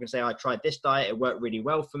 people can say, I tried this diet, it worked really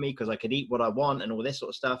well for me because I could eat what I want and all this sort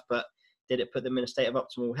of stuff, but did it put them in a state of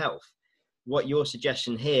optimal health? What your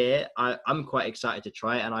suggestion here, I'm quite excited to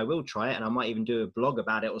try it, and I will try it, and I might even do a blog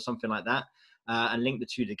about it or something like that, and link the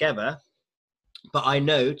two together. But I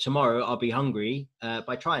know tomorrow I'll be hungry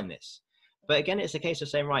by trying this. But again, it's a case of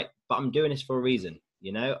saying, right, but I'm doing this for a reason.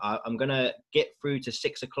 You know, I'm going to get through to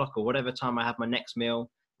 6 o'clock or whatever time I have my next meal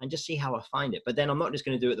and just see how I find it. But then I'm not just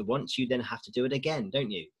going to do it the once. You then have to do it again, don't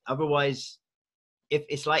you? Otherwise,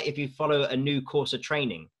 it's like if you follow a new course of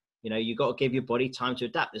training, you know, you got to give your body time to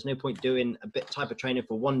adapt. There's no point doing a bit type of training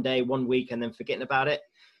for 1 day, 1 week, and then forgetting about it.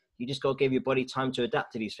 You just got to give your body time to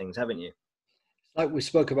adapt to these things, haven't you? Like we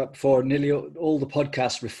spoke about before, nearly all the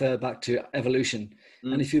podcasts refer back to evolution.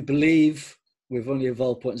 And if you believe we've only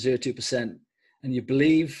evolved 0.02%, and you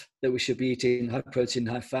believe that we should be eating high protein,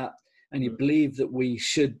 high fat, and you believe that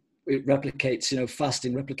it replicates, you know,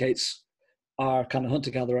 fasting replicates our kind of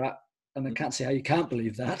hunter-gatherer, and I can't see how you can't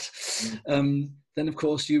believe that, then of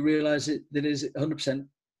course you realize that it is 100%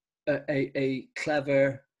 a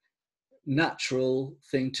clever, natural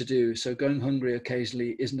thing to do. So going hungry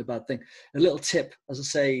occasionally isn't a bad thing. A little tip, as I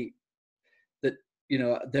say, that, you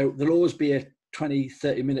know, there'll always be a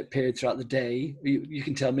 20-30 minute period throughout the day. You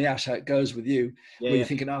can tell me, Ash, how it goes with you, where you're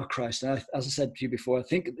thinking, oh Christ. And as I said to you before, I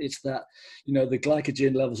think it's that, you know, the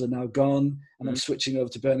glycogen levels are now gone, and I'm switching over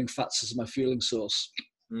to burning fats as my fueling source.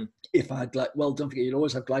 If I'd don't forget, you'd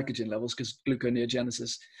always have glycogen levels because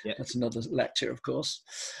gluconeogenesis, that's another lecture, of course.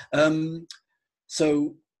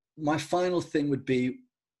 So my final thing would be,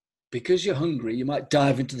 because you're hungry, you might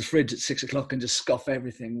dive into the fridge at 6 o'clock and just scoff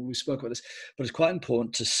everything. We spoke about this, but it's quite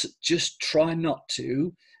important to just try not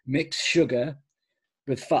to mix sugar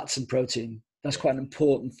with fats and protein. That's quite an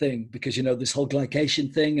important thing, because, you know, this whole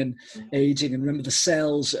glycation thing and aging, and remember the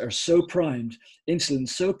cells are so primed,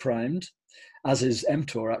 insulin's so primed, as is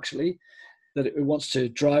mTOR actually, that it wants to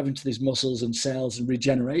drive into these muscles and cells and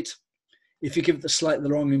regenerate. If you give it the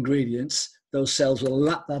slightly wrong ingredients, those cells will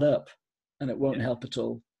lap that up and it won't help at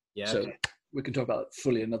all. So we can talk about it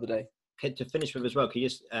fully another day. Okay, to finish with as well, can you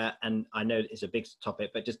just, and I know it's a big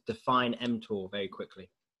topic, but just define mTOR very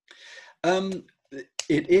quickly.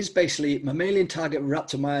 It is basically mammalian target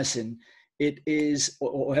rapamycin. It is,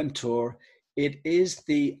 or mTOR, it is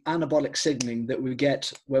the anabolic signaling that we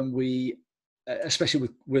get when we, especially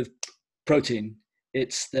with protein.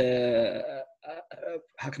 It's the,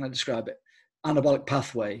 how can I describe it? Anabolic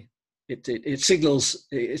pathway. It signals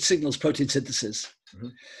protein synthesis.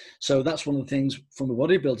 So that's one of the things from a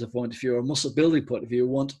bodybuilder point of view, or a muscle building point of view,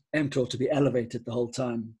 we want mTOR to be elevated the whole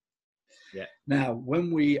time. Now,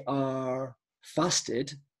 when we are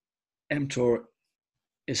fasted, mTOR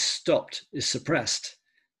is stopped, is suppressed.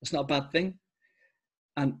 It's not a bad thing.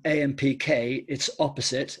 And AMPK, it's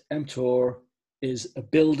opposite. mTOR is a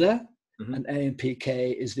builder, and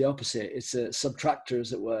AMPK is the opposite. It's a subtractor,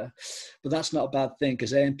 as it were. But that's not a bad thing,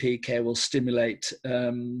 because AMPK will stimulate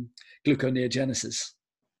gluconeogenesis.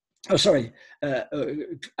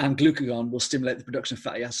 and glucagon will stimulate the production of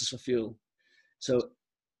fatty acids for fuel. So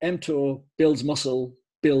mTOR builds muscle,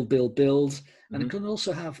 build, and it can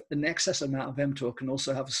also have an excess amount of mTOR can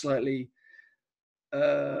also have a slightly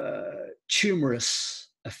tumorous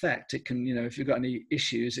effect. It can, if you've got any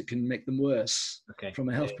issues, it can make them worse from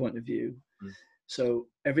a health point of view. So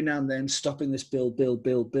every now and then, stopping this build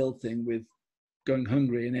thing with going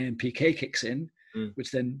hungry, and AMPK kicks in,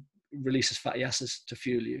 which then releases fatty acids to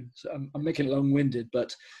fuel you. So I'm making it long-winded,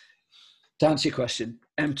 but to answer your question,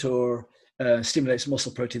 mTOR stimulates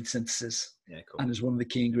muscle protein synthesis, and is one of the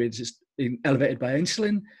key ingredients. It's elevated by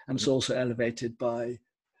insulin, and it's also elevated by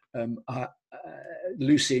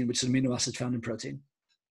leucine, which is an amino acid found in protein.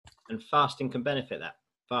 And fasting can benefit that.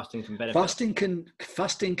 Fasting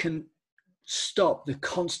can stop the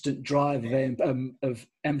constant drive of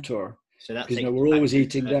mTOR. So that's we're always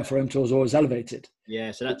eating, therefore mTOR is always elevated.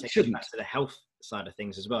 Yeah, so that takes you back to the health side of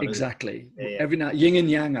things as well. Exactly. Every night, yin and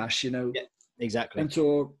yang, Ash. Yeah, exactly.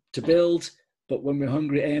 mTOR to build, but when we're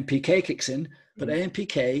hungry, AMPK kicks in. But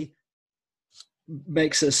AMPK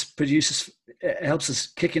makes us helps us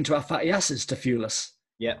kick into our fatty acids to fuel us.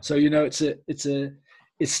 Yeah. So it's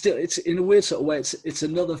in a weird sort of way, it's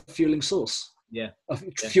another fueling source. Yeah.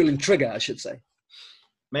 Fueling trigger, I should say.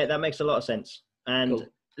 Mate, that makes a lot of sense. And cool.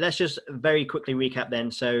 Let's just very quickly recap then.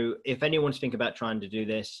 So if anyone's thinking about trying to do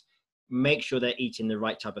this, make sure they're eating the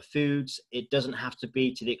right type of foods. It doesn't have to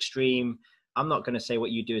be to the extreme. I'm not going to say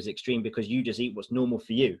what you do is extreme, because you just eat what's normal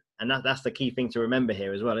for you. And that's the key thing to remember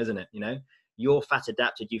here as well, isn't it? You're fat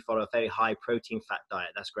adapted. You follow a very high protein fat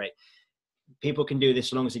diet. That's great. People can do this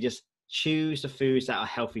as long as they just choose the foods that are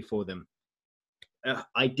healthy for them.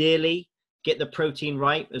 Ideally, get the protein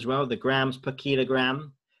right as well, the grams per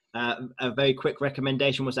kilogram. A very quick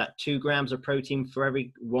recommendation was that 2 grams of protein for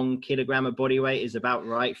every 1 kilogram of body weight is about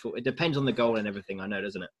right. It depends on the goal and everything, I know,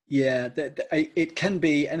 doesn't it? Yeah, it can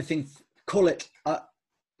be anything. Call it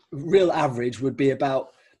real average would be about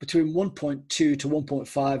between 1.2 to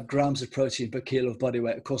 1.5 grams of protein per kilo of body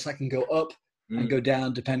weight. Of course, that can go up and go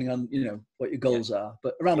down depending on what your goals are,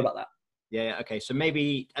 but around about that. Yeah. Okay. So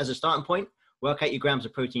maybe as a starting point, work out your grams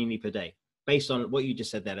of protein you need per day. Based on what you just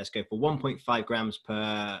said there, let's go for 1.5 grams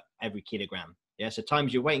per every kilogram. Yeah. So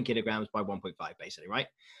times your weight in kilograms by 1.5, basically, right?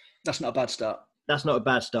 That's not a bad start. That's not a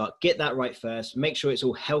bad start. Get that right first. Make sure it's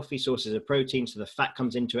all healthy sources of protein, so the fat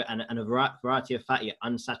comes into it, and a variety of fat,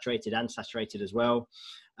 unsaturated and saturated as well.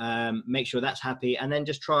 Make sure that's happy, and then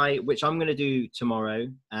just try, which I'm going to do tomorrow,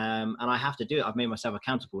 and I have to do it. I've made myself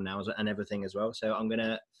accountable now and everything as well. So I'm going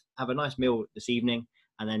to have a nice meal this evening,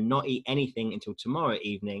 and then not eat anything until tomorrow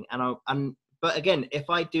evening. But again, if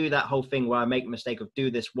I do that whole thing where I make a mistake of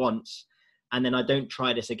do this once, and then I don't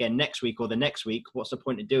try this again next week or the next week, what's the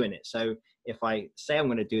point of doing it? So if I say I'm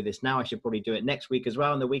going to do this now, I should probably do it next week as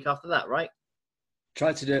well, and the week after that, right?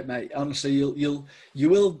 Try to do it, mate. Honestly, you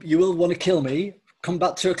will want to kill me. Come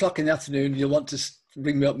back 2:00 in the afternoon. You'll want to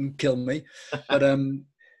ring me up and kill me.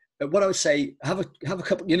 But what I would say, have a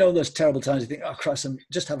cup. Those terrible times you think, oh Christ,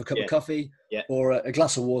 just have a cup of coffee or a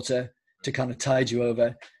glass of water to kind of tide you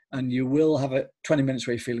over, and you will have 20 minutes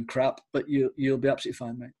where you're feeling crap, but you'll be absolutely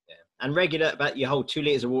fine, mate. Yeah. And regular, about your whole 2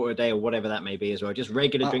 liters of water a day or whatever that may be as well. Just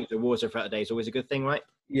regular drinks of water throughout the day is always a good thing, right?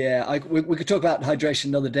 Yeah, we could talk about hydration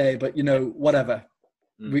another day, but whatever.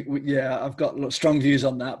 I've got strong views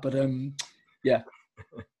on that, but yeah.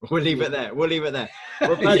 We'll leave it there. Well,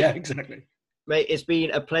 yeah, exactly. Mate, it's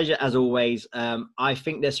been a pleasure as always. I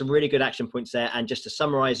think there's some really good action points there. And just to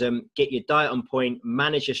summarize them, get your diet on point,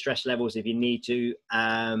 manage your stress levels if you need to.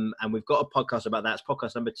 And we've got a podcast about that. It's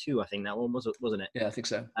podcast number 2, I think that one was, wasn't it? Yeah, I think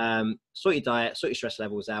so. Sort your diet, sort your stress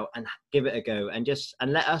levels out, and give it a go. And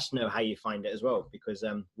let us know how you find it as well, because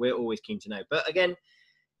we're always keen to know. But again,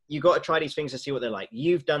 you got to try these things to see what they're like.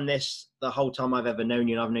 You've done this the whole time I've ever known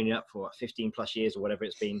you, and I've known you up for 15 plus years or whatever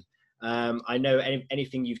it's been. I know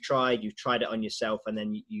anything you've tried it on yourself, and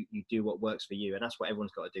then you do what works for you, and that's what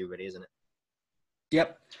everyone's got to do, really, isn't it?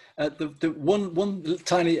 Yep. The one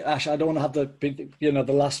tiny, Ash, I don't want to have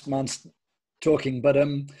the last man talking, but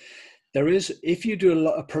there is, if you do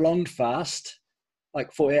a prolonged fast,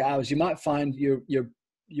 like 48 hours, you might find your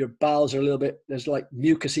bowels are a little bit, there's like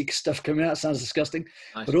mucousy stuff coming out. It sounds disgusting,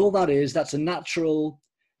 nice. But all that's a natural,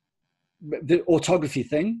 the autography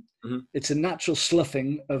thing. Mm-hmm. It's a natural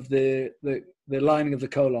sloughing of the lining of the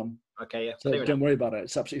colon. Okay, yeah. So don't worry about it.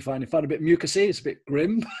 It's absolutely fine. If I had a bit mucousy, it's a bit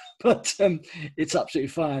grim, but it's absolutely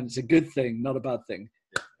fine. It's a good thing, not a bad thing.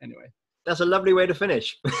 Yeah. Anyway. That's a lovely way to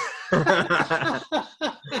finish.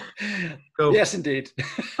 Cool. Yes, indeed.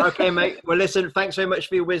 Okay, mate. Well, listen, thanks very much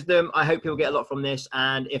for your wisdom. I hope you'll get a lot from this.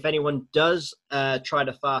 And if anyone does try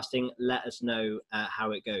the fasting, let us know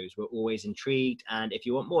how it goes. We're always intrigued. And if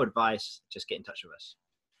you want more advice, just get in touch with us.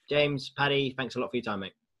 James, Paddy, thanks a lot for your time,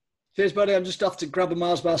 mate. Cheers, buddy. I'm just off to grab a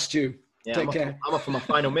Mars bar stew. Yeah, Take care. I'm off for my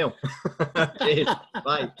final meal. Cheers.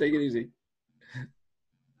 Bye. Take it easy.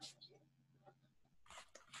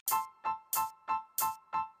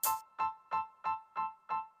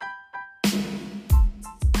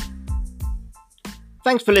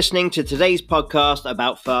 Thanks for listening to today's podcast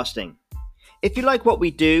about fasting. If you like what we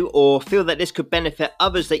do or feel that this could benefit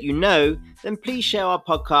others that you know, then please share our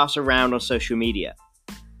podcast around on social media.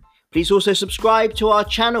 Please also subscribe to our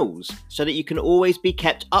channels so that you can always be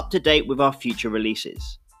kept up to date with our future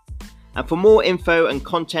releases. And for more info and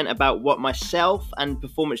content about what myself and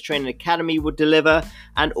Performance Training Academy would deliver,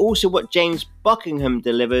 and also what James Buckingham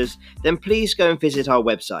delivers, then please go and visit our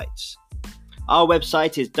websites. Our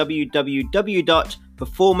website is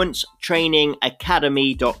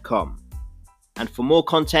www.performancetrainingacademy.com. And for more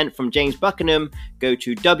content from James Buckingham, go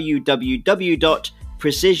to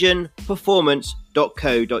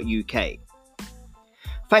www.precisionperformance.co.uk.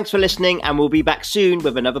 Thanks for listening, and we'll be back soon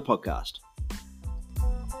with another podcast.